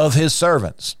of his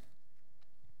servants.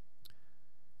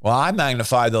 Well, I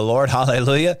magnify the Lord.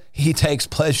 Hallelujah. He takes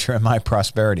pleasure in my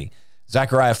prosperity.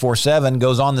 Zechariah 4:7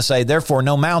 goes on to say, Therefore,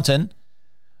 no mountain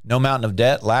of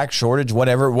debt, lack, shortage,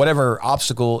 whatever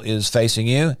obstacle is facing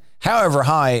you, however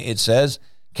high, it says,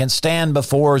 can stand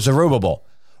before Zerubbabel,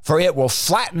 for it will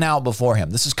flatten out before him.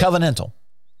 This is covenantal.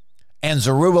 And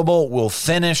Zerubbabel will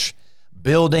finish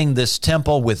building this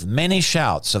temple with many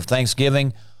shouts of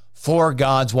thanksgiving for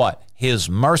God's what? His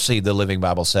mercy, the Living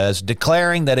Bible says,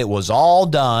 declaring that it was all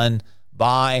done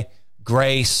by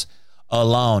grace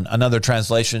alone. Another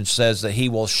translation says that he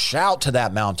will shout to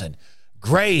that mountain,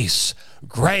 Grace,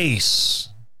 grace.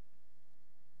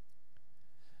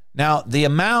 Now, the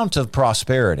amount of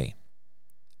prosperity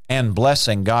and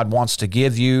blessing God wants to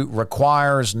give you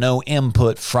requires no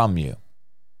input from you.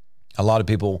 A lot of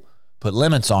people put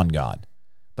limits on God,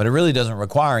 but it really doesn't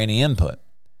require any input.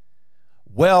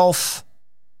 Wealth,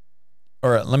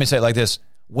 or let me say it like this,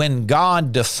 when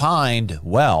God defined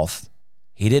wealth,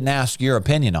 he didn't ask your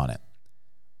opinion on it.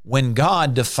 When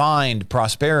God defined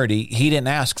prosperity, he didn't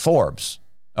ask Forbes,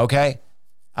 okay?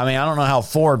 I mean, I don't know how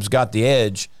Forbes got the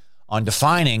edge on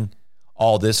defining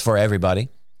all this for everybody.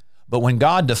 But when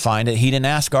God defined it, he didn't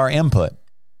ask our input.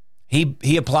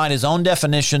 He applied his own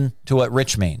definition to what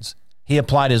rich means. He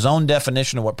applied his own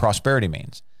definition of what prosperity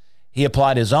means. He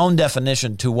applied his own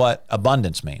definition to what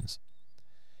abundance means.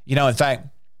 In fact,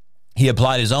 he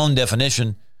applied his own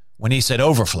definition when he said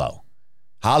overflow.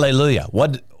 Hallelujah.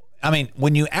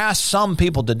 When you ask some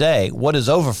people today, what does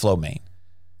overflow mean?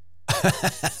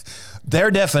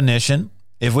 Their definition,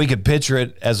 if we could picture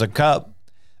it as a cup,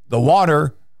 the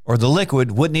water or the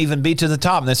liquid wouldn't even be to the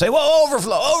top. And they say, well,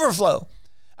 overflow.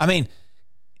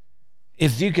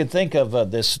 If you could think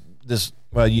of this,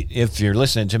 if you're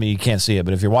listening to me, you can't see it,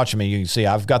 but if you're watching me, you can see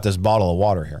I've got this bottle of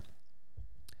water here.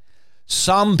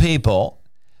 Some people,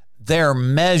 their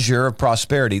measure of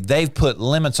prosperity, they've put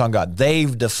limits on God.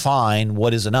 They've defined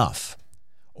what is enough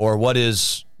or what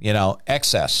is,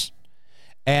 excess.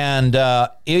 And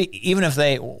even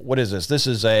if what is this? This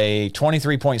is a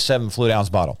 23.7 fluid ounce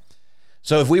bottle.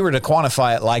 So if we were to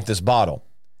quantify it like this bottle,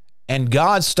 and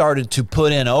God started to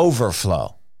put in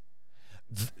overflow,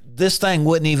 this thing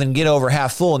wouldn't even get over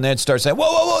half full, and they'd start saying,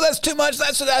 whoa, that's too much,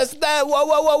 that's that,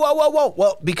 whoa.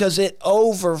 Well, because it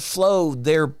overflowed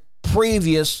their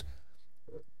previous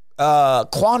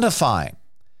quantifying.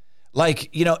 Like,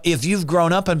 if you've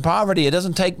grown up in poverty, it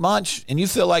doesn't take much, and you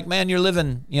feel like, man, you're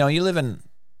living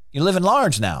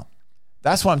large now.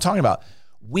 That's what I'm talking about.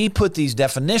 We put these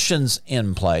definitions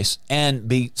in place,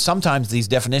 and sometimes these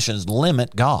definitions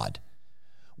limit God.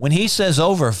 When he says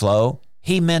overflow,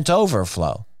 he meant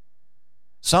overflow.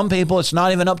 Some people, it's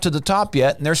not even up to the top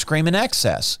yet, and they're screaming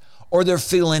excess, or they're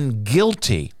feeling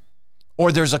guilty,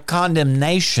 or there's a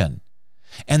condemnation.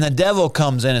 And the devil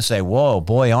comes in and say, whoa,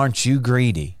 boy, aren't you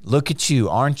greedy? Look at you,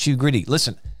 aren't you greedy?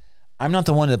 Listen, I'm not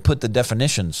the one that put the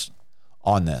definitions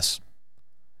on this.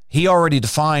 He already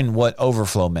defined what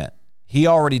overflow meant. He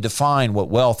already defined what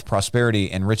wealth,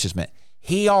 prosperity, and riches meant.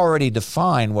 He already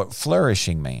defined what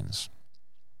flourishing means.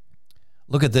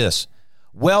 Look at this.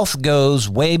 Wealth goes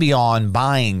way beyond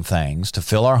buying things to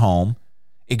fill our home.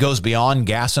 It goes beyond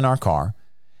gas in our car.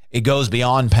 It goes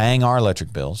beyond paying our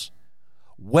electric bills.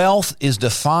 Wealth is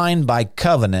defined by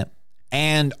covenant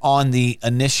and on the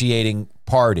initiating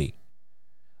party.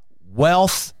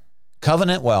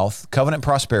 Covenant wealth, covenant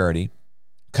prosperity,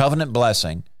 covenant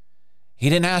blessing. He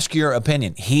didn't ask your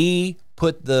opinion. He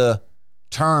put the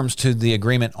terms to the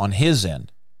agreement on his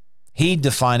end. He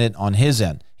defined it on his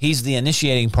end. He's the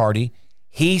initiating party.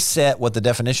 He set what the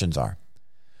definitions are.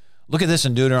 Look at this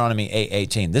in Deuteronomy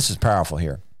 8:18. This is powerful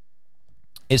here.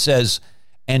 It says,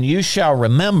 and you shall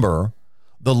remember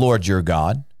the Lord your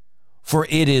God, for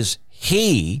it is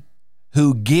he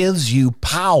who gives you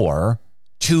power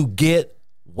to get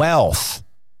wealth.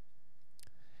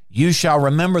 You shall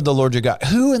remember the Lord your God.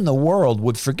 Who in the world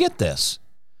would forget this?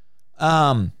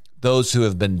 Those who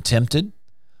have been tempted,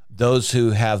 those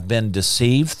who have been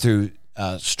deceived through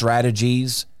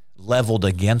strategies leveled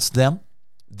against them,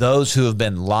 those who have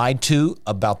been lied to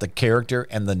about the character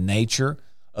and the nature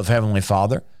of Heavenly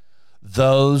Father,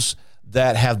 those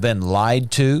that have been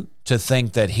lied to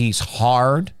think that he's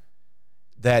hard,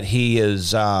 that he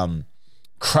is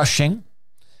crushing,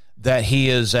 that he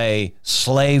is a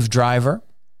slave driver,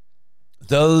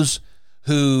 those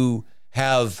who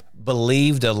have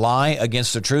believed a lie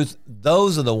against the truth,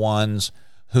 those are the ones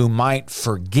who might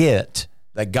forget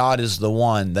that God is the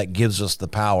one that gives us the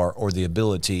power or the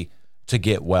ability to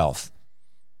get wealth.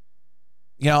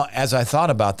 As I thought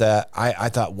about that, I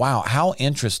thought, wow, how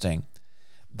interesting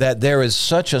that there is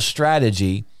such a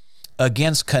strategy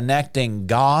against connecting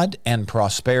God and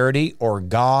prosperity, or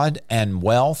God and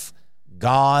wealth,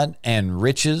 God and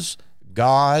riches,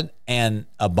 God and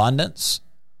abundance.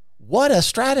 What a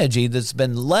strategy that's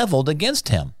been leveled against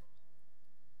him.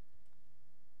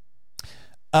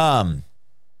 So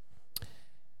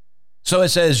it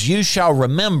says, you shall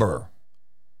remember.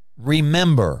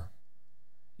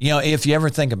 If you ever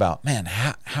think about, man,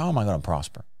 how am I going to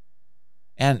prosper?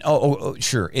 And,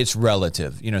 sure, it's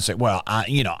relative. Say, well,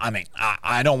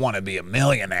 I don't want to be a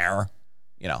millionaire.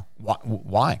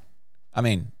 Why?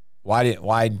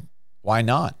 Why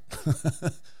not?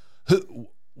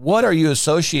 What are you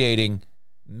associating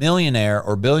millionaire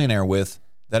or billionaire with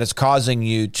that is causing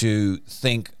you to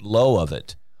think low of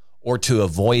it, or to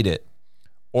avoid it,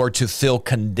 or to feel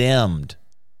condemned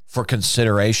for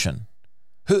consideration?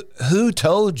 Who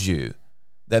told you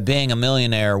that being a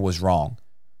millionaire was wrong?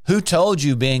 Who told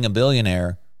you being a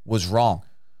billionaire was wrong?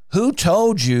 Who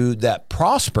told you that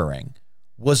prospering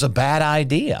was a bad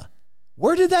idea?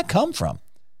 Where did that come from?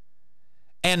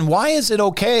 And why is it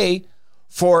okay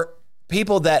for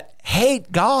people that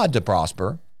hate God to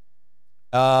prosper,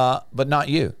 but not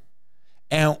you?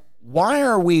 And why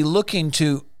are we looking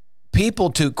to people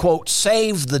to, quote,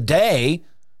 save the day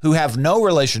who have no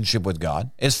relationship with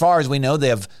God? As far as we know, they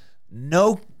have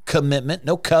no commitment,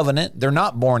 no covenant. They're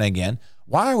not born again.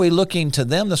 Why are we looking to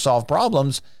them to solve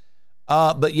problems?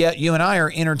 But yet you and I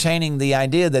are entertaining the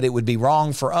idea that it would be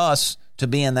wrong for us to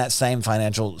be in that same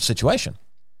financial situation.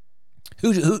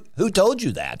 Who told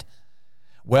you that?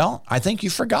 Well, I think you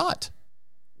forgot.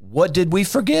 What did we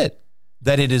forget?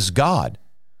 That it is God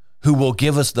who will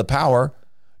give us the power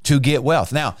to get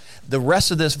wealth. Now, the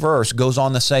rest of this verse goes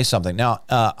on to say something. Now,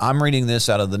 I'm reading this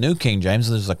out of the New King James.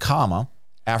 There's a comma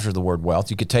after the word wealth.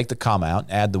 You could take the comma out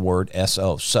and add the word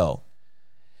S-O. So,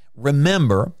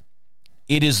 remember,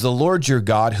 it is the Lord your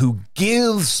God who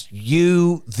gives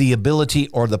you the ability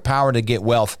or the power to get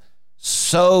wealth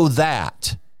so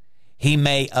that he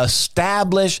may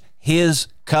establish his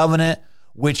covenant,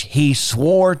 which he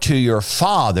swore to your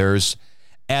fathers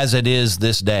as it is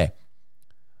this day.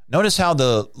 Notice how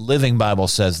the Living Bible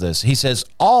says this. He says,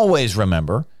 always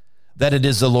remember that it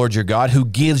is the Lord your God who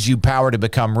gives you power to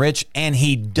become rich, and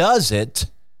he does it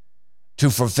to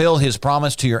fulfill his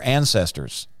promise to your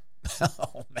ancestors.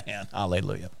 Oh, man.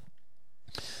 Hallelujah.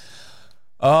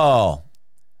 Oh,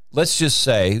 let's just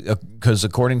say, because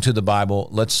according to the Bible,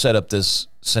 let's set up this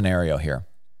scenario here,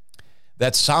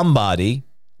 that somebody,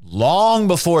 long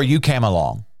before you came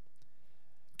along,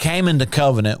 came into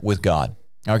covenant with God,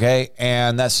 okay?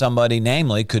 And that somebody,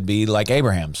 namely, could be like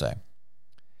Abraham, say.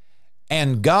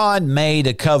 And God made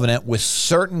a covenant with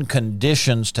certain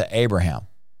conditions to Abraham.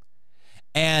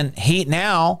 And he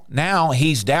now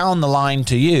he's down the line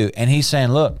to you, and he's saying,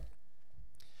 look,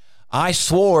 I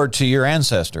swore to your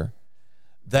ancestor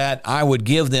that I would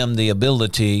give them the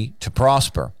ability to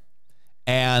prosper.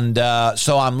 And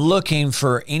so I'm looking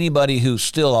for anybody who's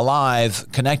still alive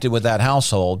connected with that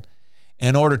household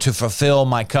in order to fulfill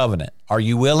my covenant. Are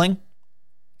you willing?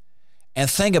 And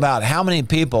think about how many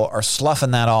people are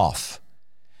sloughing that off.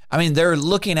 I mean, they're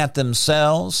looking at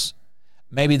themselves,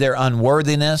 maybe their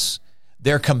unworthiness.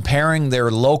 They're comparing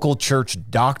their local church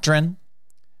doctrine.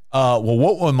 Well,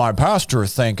 what will my pastor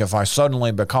think if I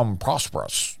suddenly become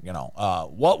prosperous?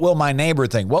 What will my neighbor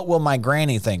think? What will my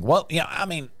granny think?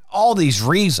 All these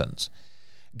reasons.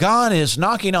 God is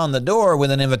knocking on the door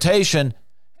with an invitation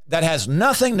that has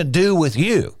nothing to do with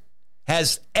you,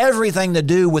 has everything to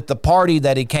do with the party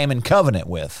that he came in covenant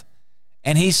with.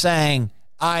 And he's saying,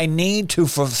 I need to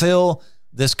fulfill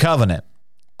this covenant.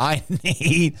 I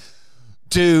need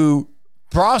to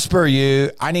prosper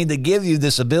you. I need to give you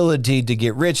this ability to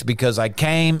get rich because I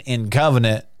came in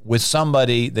covenant with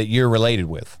somebody that you're related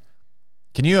with.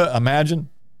 Can you imagine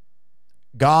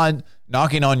God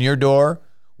knocking on your door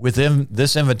with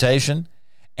this invitation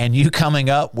and you coming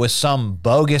up with some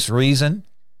bogus reason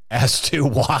as to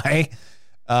why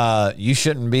you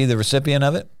shouldn't be the recipient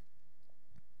of it?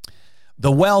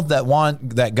 The wealth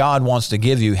that God wants to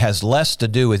give you has less to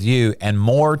do with you and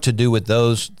more to do with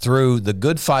those through the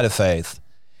good fight of faith,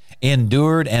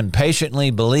 endured and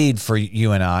patiently believed for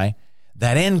you and I,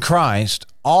 that in Christ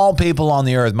all people on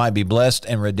the earth might be blessed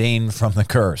and redeemed from the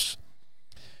curse.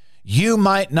 You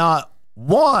might not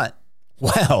want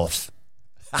wealth.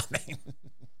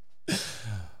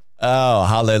 Oh,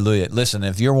 hallelujah. Listen,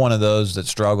 if you're one of those that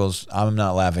struggles, I'm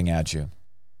not laughing at you.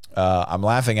 I'm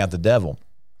laughing at the devil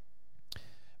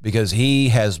because he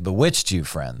has bewitched you,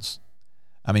 friends.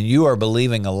 You are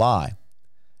believing a lie.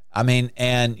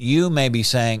 And you may be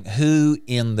saying, who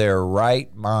in their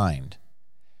right mind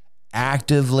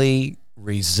actively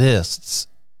resists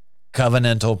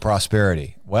covenantal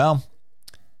prosperity? Well,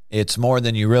 it's more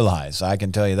than you realize. I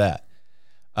can tell you that.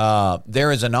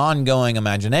 There is an ongoing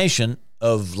imagination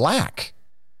of lack.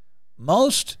 I'm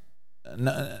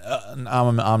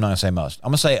not going to say most. I'm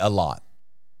going to say a lot.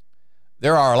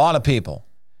 There are a lot of people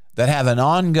that have an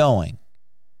ongoing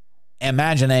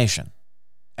imagination,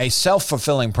 a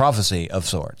self-fulfilling prophecy of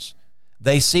sorts.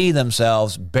 They see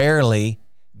themselves barely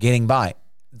getting by.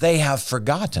 They have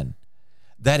forgotten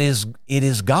that it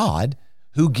is God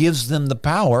who gives them the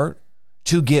power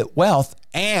to get wealth,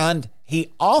 and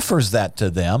he offers that to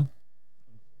them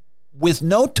with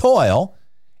no toil.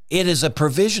 It is a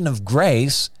provision of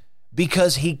grace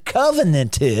because he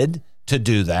covenanted to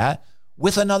do that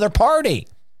with another party.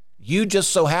 You just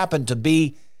so happen to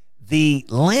be the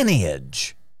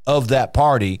lineage of that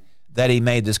party that he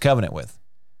made this covenant with,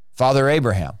 Father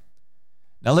Abraham.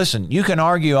 Now listen, you can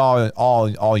argue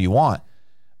all you want,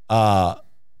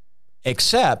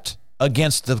 except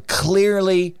against the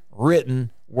clearly written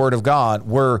word of God,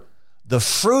 where the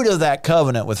fruit of that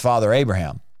covenant with Father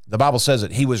Abraham, the Bible says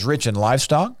that he was rich in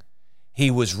livestock,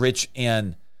 he was rich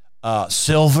in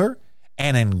silver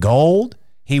and in gold,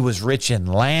 He was rich in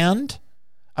land.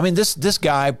 I mean, this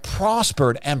guy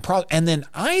prospered and then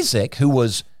Isaac, who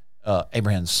was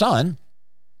Abraham's son,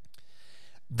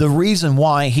 the reason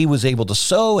why he was able to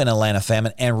sow in a land of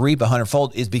famine and reap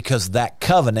 100-fold is because that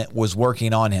covenant was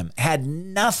working on him. Had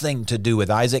nothing to do with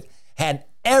Isaac, had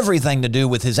everything to do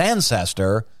with his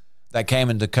ancestor that came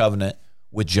into covenant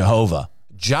with Jehovah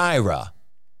Jireh.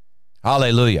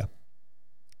 Hallelujah.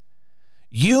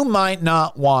 You might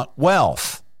not want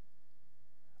wealth,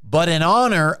 but in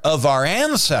honor of our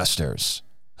ancestors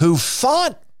who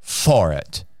fought for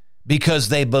it because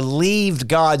they believed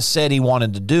God said he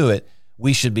wanted to do it,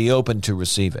 we should be open to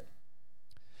receive it.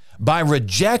 By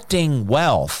rejecting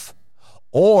wealth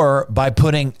or by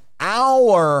putting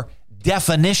our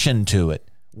definition to it,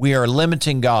 we are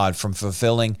limiting God from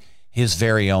fulfilling his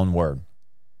very own word.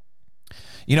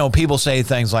 You know, people say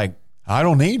things like, I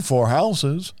don't need 4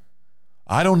 houses.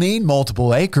 I don't need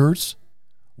multiple acres.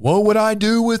 What would I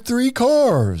do with 3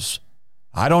 cars?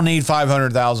 I don't need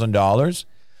 $500,000.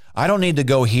 I don't need to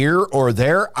go here or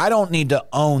there. I don't need to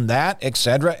own that,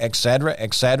 etc., etc.,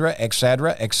 etc.,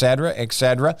 etc., etc.,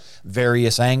 etc.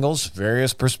 Various angles,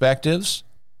 various perspectives.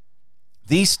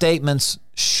 These statements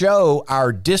show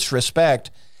our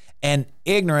disrespect and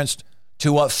ignorance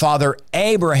to what Father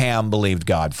Abraham believed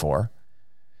God for.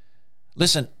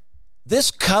 Listen, this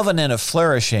covenant of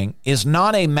flourishing is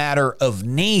not a matter of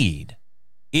need.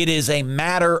 It is a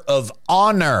matter of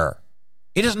honor.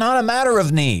 It is not a matter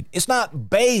of need. It's not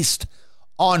based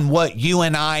on what you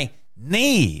and I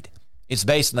need. It's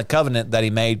based on the covenant that he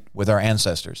made with our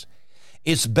ancestors.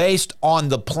 It's based on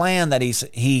the plan that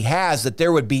he has that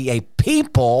there would be a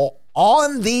people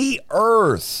on the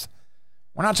earth.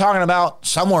 We're not talking about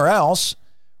somewhere else.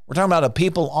 We're talking about a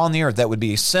people on the earth that would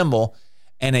be a symbol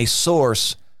and a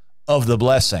source of the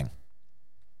blessing.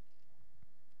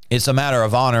 It's a matter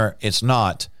of honor. It's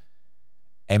not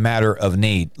a matter of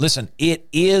need. Listen, it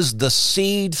is the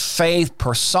seed faith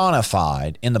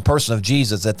personified in the person of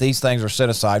Jesus that these things are set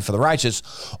aside for the righteous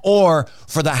or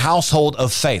for the household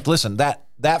of faith. Listen,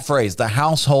 that phrase, the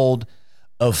household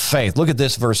of faith. Look at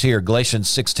this verse here, Galatians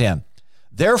 6:10.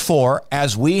 Therefore,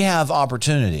 as we have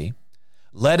opportunity,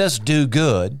 let us do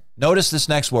good. Notice this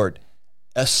next word,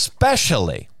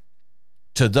 especially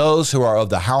to those who are of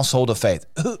the household of faith.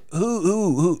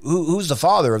 Who's the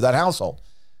father of that household?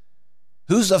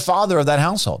 Who's the father of that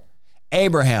household?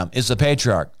 Abraham is the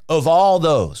patriarch of all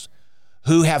those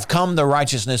who have come to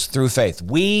righteousness through faith.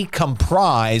 We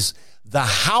comprise the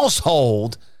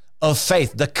household of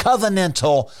faith, the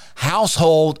covenantal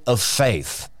household of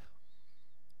faith.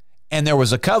 And there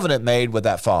was a covenant made with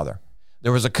that father.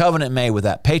 There was a covenant made with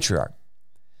that patriarch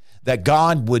that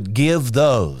God would give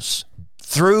those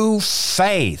through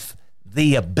faith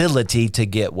the ability to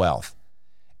get wealth.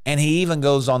 And he even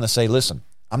goes on to say, listen,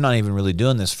 I'm not even really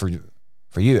doing this for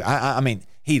you. I mean,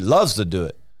 he loves to do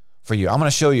it for you. I'm going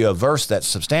to show you a verse that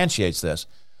substantiates this.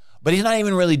 But he's not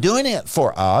even really doing it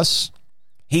for us.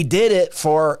 He did it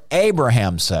for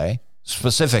Abraham's sake,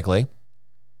 specifically.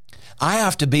 I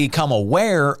have to become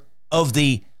aware of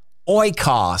the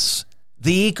oikos,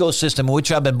 the ecosystem in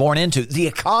which I've been born into, the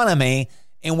economy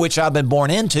in which I've been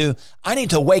born into. I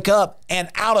need to wake up and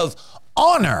out of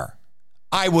honor,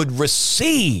 I would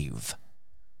receive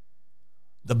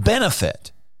the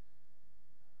benefit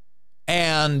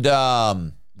and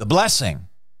the blessing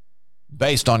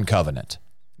based on covenant.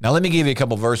 Now, let me give you a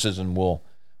couple verses and we'll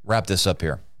wrap this up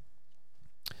here.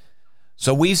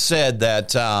 So we said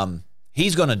that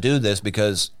he's going to do this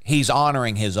because he's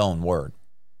honoring his own word.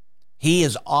 He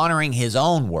is honoring his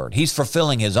own word. He's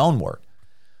fulfilling his own word.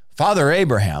 Father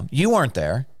Abraham, you weren't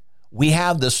there. We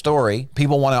have the story.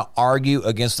 People want to argue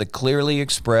against the clearly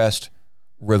expressed,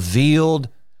 revealed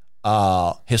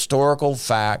historical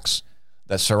facts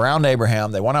that surround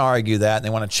Abraham. They want to argue that, and they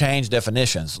want to change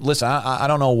definitions. Listen, I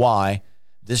don't know why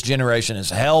this generation is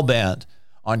hell-bent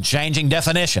on changing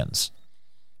definitions,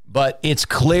 but it's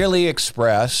clearly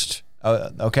expressed,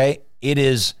 okay? It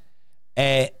is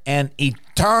an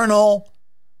eternal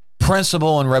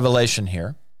principle and revelation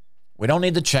here. We don't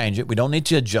need to change it. We don't need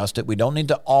to adjust it. We don't need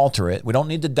to alter it. We don't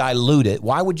need to dilute it.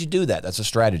 Why would you do that? That's a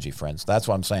strategy, friends. That's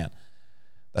what I'm saying.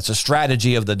 That's a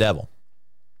strategy of the devil.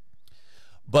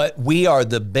 But we are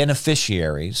the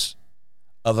beneficiaries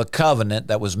of a covenant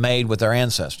that was made with our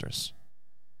ancestors.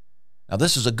 Now,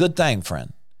 this is a good thing,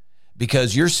 friend,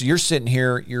 because you're sitting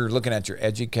here, you're looking at your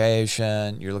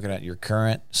education, you're looking at your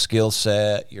current skill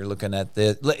set, you're looking at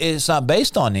this. It's not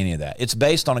based on any of that. It's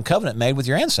based on a covenant made with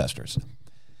your ancestors.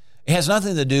 It has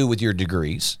nothing to do with your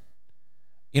degrees.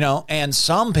 And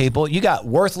some people, you got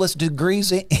worthless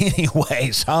degrees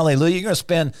anyways. Hallelujah. You're going to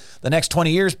spend the next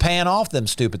 20 years paying off them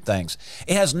stupid things.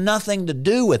 It has nothing to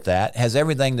do with that. It has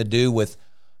everything to do with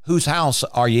whose house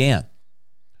are you in?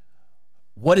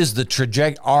 What is the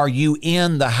trajectory? Are you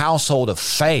in the household of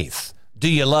faith? Do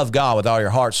you love God with all your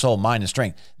heart, soul, mind, and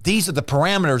strength? These are the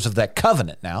parameters of that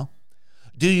covenant now.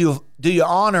 Do you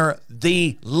honor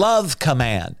the love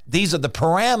command? These are the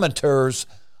parameters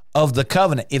of the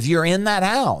covenant. If you're in that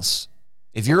house,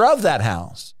 if you're of that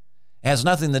house, it has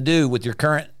nothing to do with your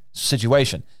current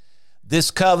situation.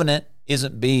 This covenant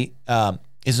isn't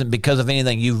because of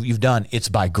anything you've done. It's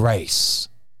by grace.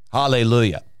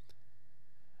 Hallelujah.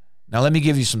 Now let me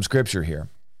give you some scripture here.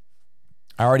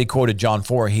 I already quoted John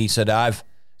 4. He said, I've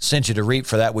sent you to reap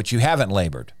for that which you haven't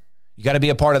labored. You got to be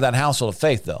a part of that household of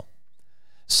faith, though.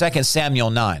 2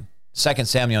 Samuel 9.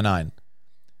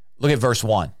 Look at verse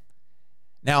 1.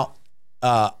 Now,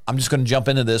 I'm just going to jump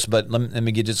into this, but let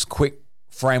me get just a quick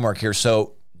framework here.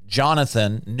 So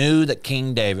Jonathan knew that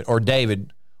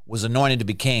David was anointed to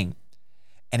be king,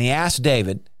 and he asked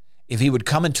David if he would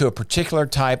come into a particular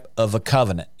type of a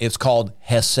covenant. It's called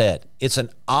Hesed. It's an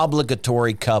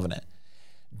obligatory covenant.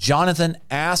 Jonathan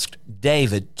asked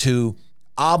David to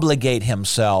obligate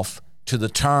himself to the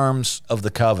terms of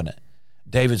the covenant.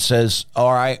 David says,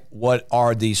 all right, what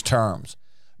are these terms?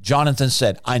 Jonathan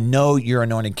said, I know you're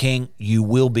anointed king. You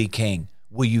will be king.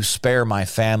 Will you spare my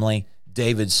family?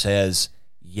 David says,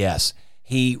 yes.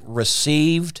 He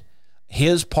received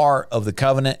his part of the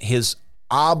covenant, his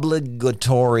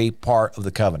obligatory part of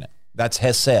the covenant. That's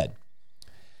Hesed.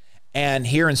 And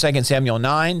here in 2 Samuel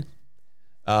 9,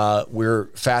 we're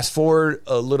fast forward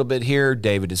a little bit here.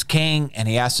 David is king, and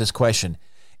he asks this question,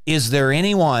 is there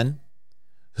anyone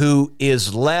who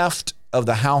is left of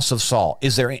the house of Saul?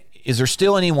 Is there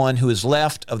still anyone who is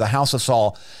left of the house of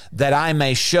Saul that I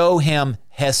may show him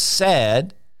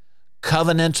Hesed,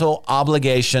 covenantal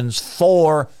obligations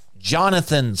for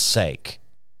Jonathan's sake?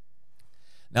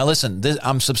 Now listen,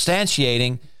 I'm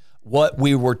substantiating what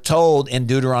we were told in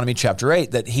Deuteronomy chapter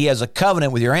 8, that he has a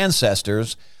covenant with your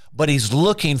ancestors, but he's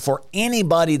looking for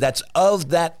anybody that's of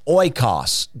that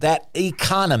oikos, that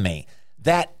economy,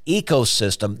 that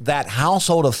ecosystem, that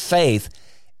household of faith,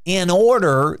 in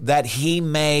order that he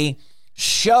may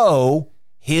show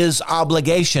his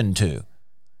obligation to.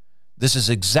 This is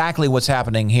exactly what's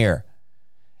happening here.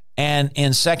 And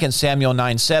in 2 Samuel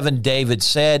 9:7, David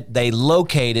said they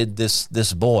located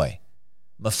this boy,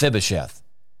 Mephibosheth.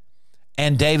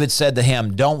 And David said to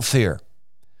him, don't fear,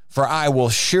 for I will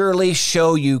surely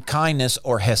show you kindness,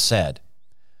 or Hesed.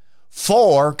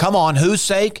 For, come on, whose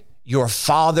sake? Your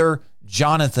father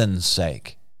Jonathan's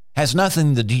sake. Has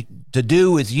nothing to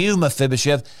do with you,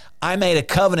 Mephibosheth. I made a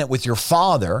covenant with your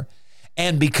father,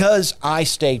 and because I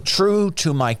stay true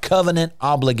to my covenant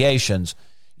obligations,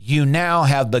 you now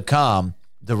have become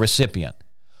the recipient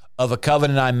of a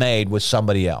covenant I made with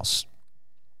somebody else.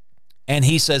 And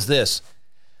he says this,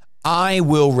 I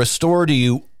will restore to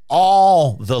you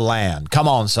all the land. Come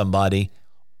on, somebody.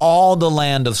 All the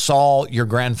land of Saul, your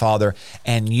grandfather,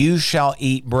 and you shall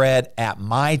eat bread at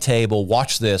my table.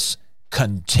 Watch this,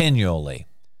 continually.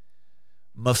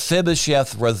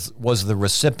 Mephibosheth was the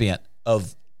recipient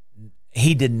of,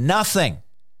 he did nothing.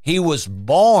 He was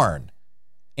born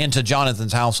into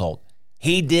Jonathan's household.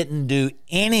 He didn't do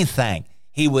anything.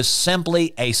 He was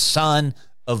simply a son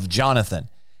of Jonathan.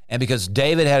 And because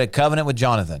David had a covenant with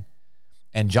Jonathan,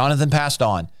 and Jonathan passed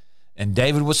on, and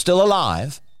David was still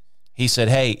alive, he said,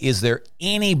 hey, is there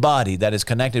anybody that is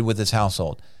connected with this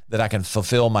household that I can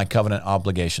fulfill my covenant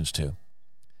obligations to?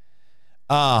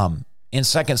 In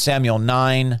 2 Samuel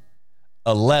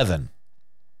 9:11,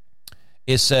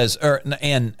 it says, or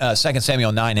in 2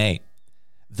 Samuel 9:8,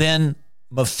 then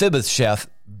Mephibosheth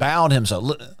bowed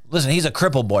himself. Listen, he's a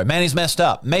crippled boy. Man, he's messed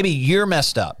up. Maybe you're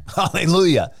messed up.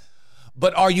 Hallelujah.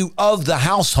 But are you of the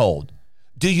household?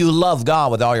 Do you love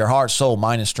God with all your heart, soul,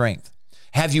 mind, and strength?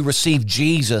 Have you received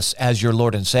Jesus as your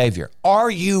Lord and Savior? Are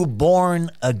you born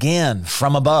again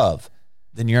from above?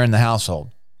 Then you're in the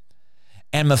household.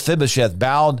 And Mephibosheth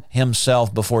bowed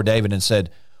himself before David and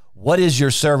said, what is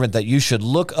your servant that you should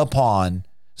look upon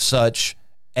such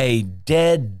a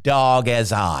dead dog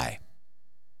as I?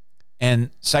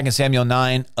 And 2 Samuel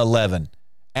 9:11,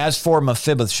 as for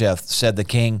Mephibosheth, said the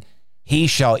king, he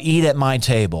shall eat at my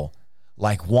table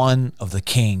like one of the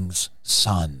king's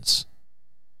sons.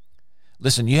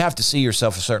 Listen, you have to see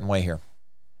yourself a certain way here.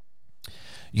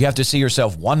 You have to see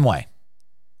yourself one way.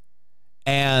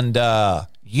 And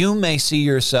you may see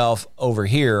yourself over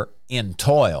here in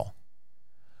toil,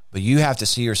 but you have to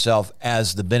see yourself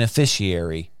as the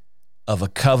beneficiary of a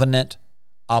covenant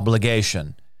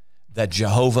obligation that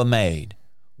Jehovah made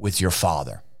with your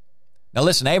father. Now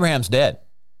listen, Abraham's dead.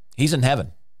 He's in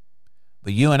heaven.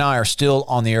 But you and I are still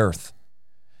on the earth.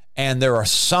 And there are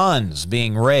sons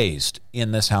being raised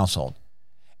in this household.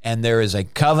 And there is a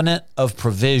covenant of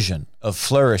provision, of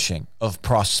flourishing, of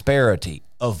prosperity,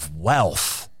 of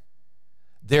wealth.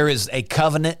 There is a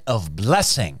covenant of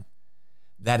blessing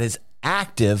that is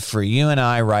active for you and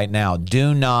I right now.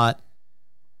 Do not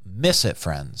miss it,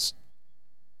 friends.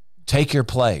 Take your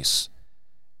place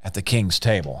at the King's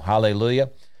table. Hallelujah.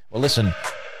 Well, listen,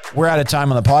 we're out of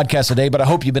time on the podcast today, but I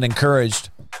hope you've been encouraged.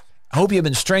 I hope you've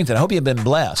been strengthened. I hope you've been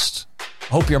blessed. I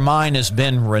hope your mind has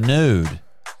been renewed.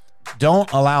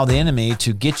 Don't allow the enemy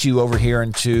to get you over here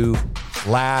into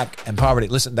lack and poverty.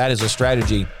 Listen, that is a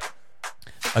strategy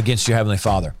against your Heavenly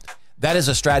Father. That is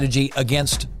a strategy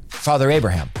against Father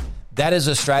Abraham. That is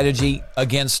a strategy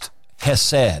against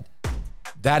Hesed.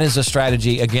 That is a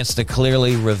strategy against the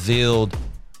clearly revealed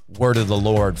word of the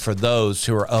Lord for those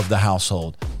who are of the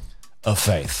household of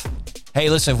faith. Hey,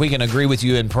 listen, if we can agree with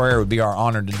you in prayer, it would be our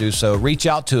honor to do so. Reach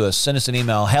out to us. Send us an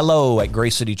email,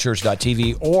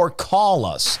 hello@gracecitychurch.tv, or call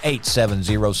us,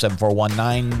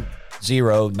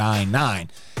 870-741-9099.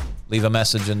 Leave a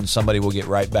message and somebody will get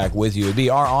right back with you. It'd be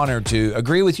our honor to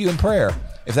agree with you in prayer,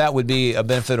 if that would be a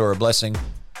benefit or a blessing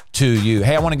to you.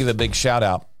 Hey, I want to give a big shout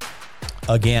out.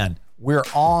 Again, we're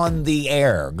on the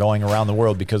air going around the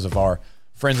world because of our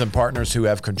friends and partners who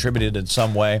have contributed in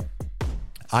some way.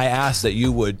 I ask that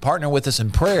you would partner with us in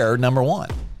prayer, number one.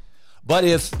 But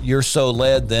if you're so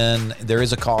led, then there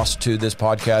is a cost to this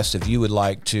podcast. If you would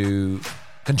like to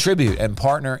contribute and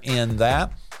partner in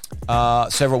that,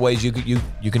 several ways you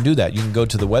can do that. You can go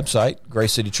to the website,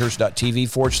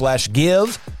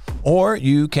 gracecitychurch.tv/give, or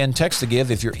you can text the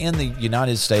give if you're in the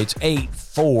United States,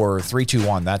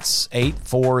 84321. That's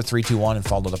 84321, and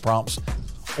follow the prompts.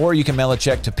 Or you can mail a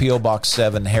check to P.O. Box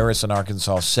 7, Harrison,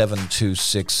 Arkansas,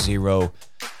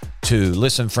 72602.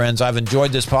 Listen, friends, I've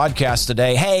enjoyed this podcast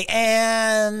today. Hey,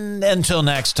 and until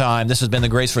next time, this has been the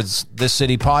Grace for This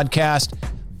City podcast.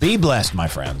 Be blessed, my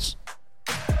friends.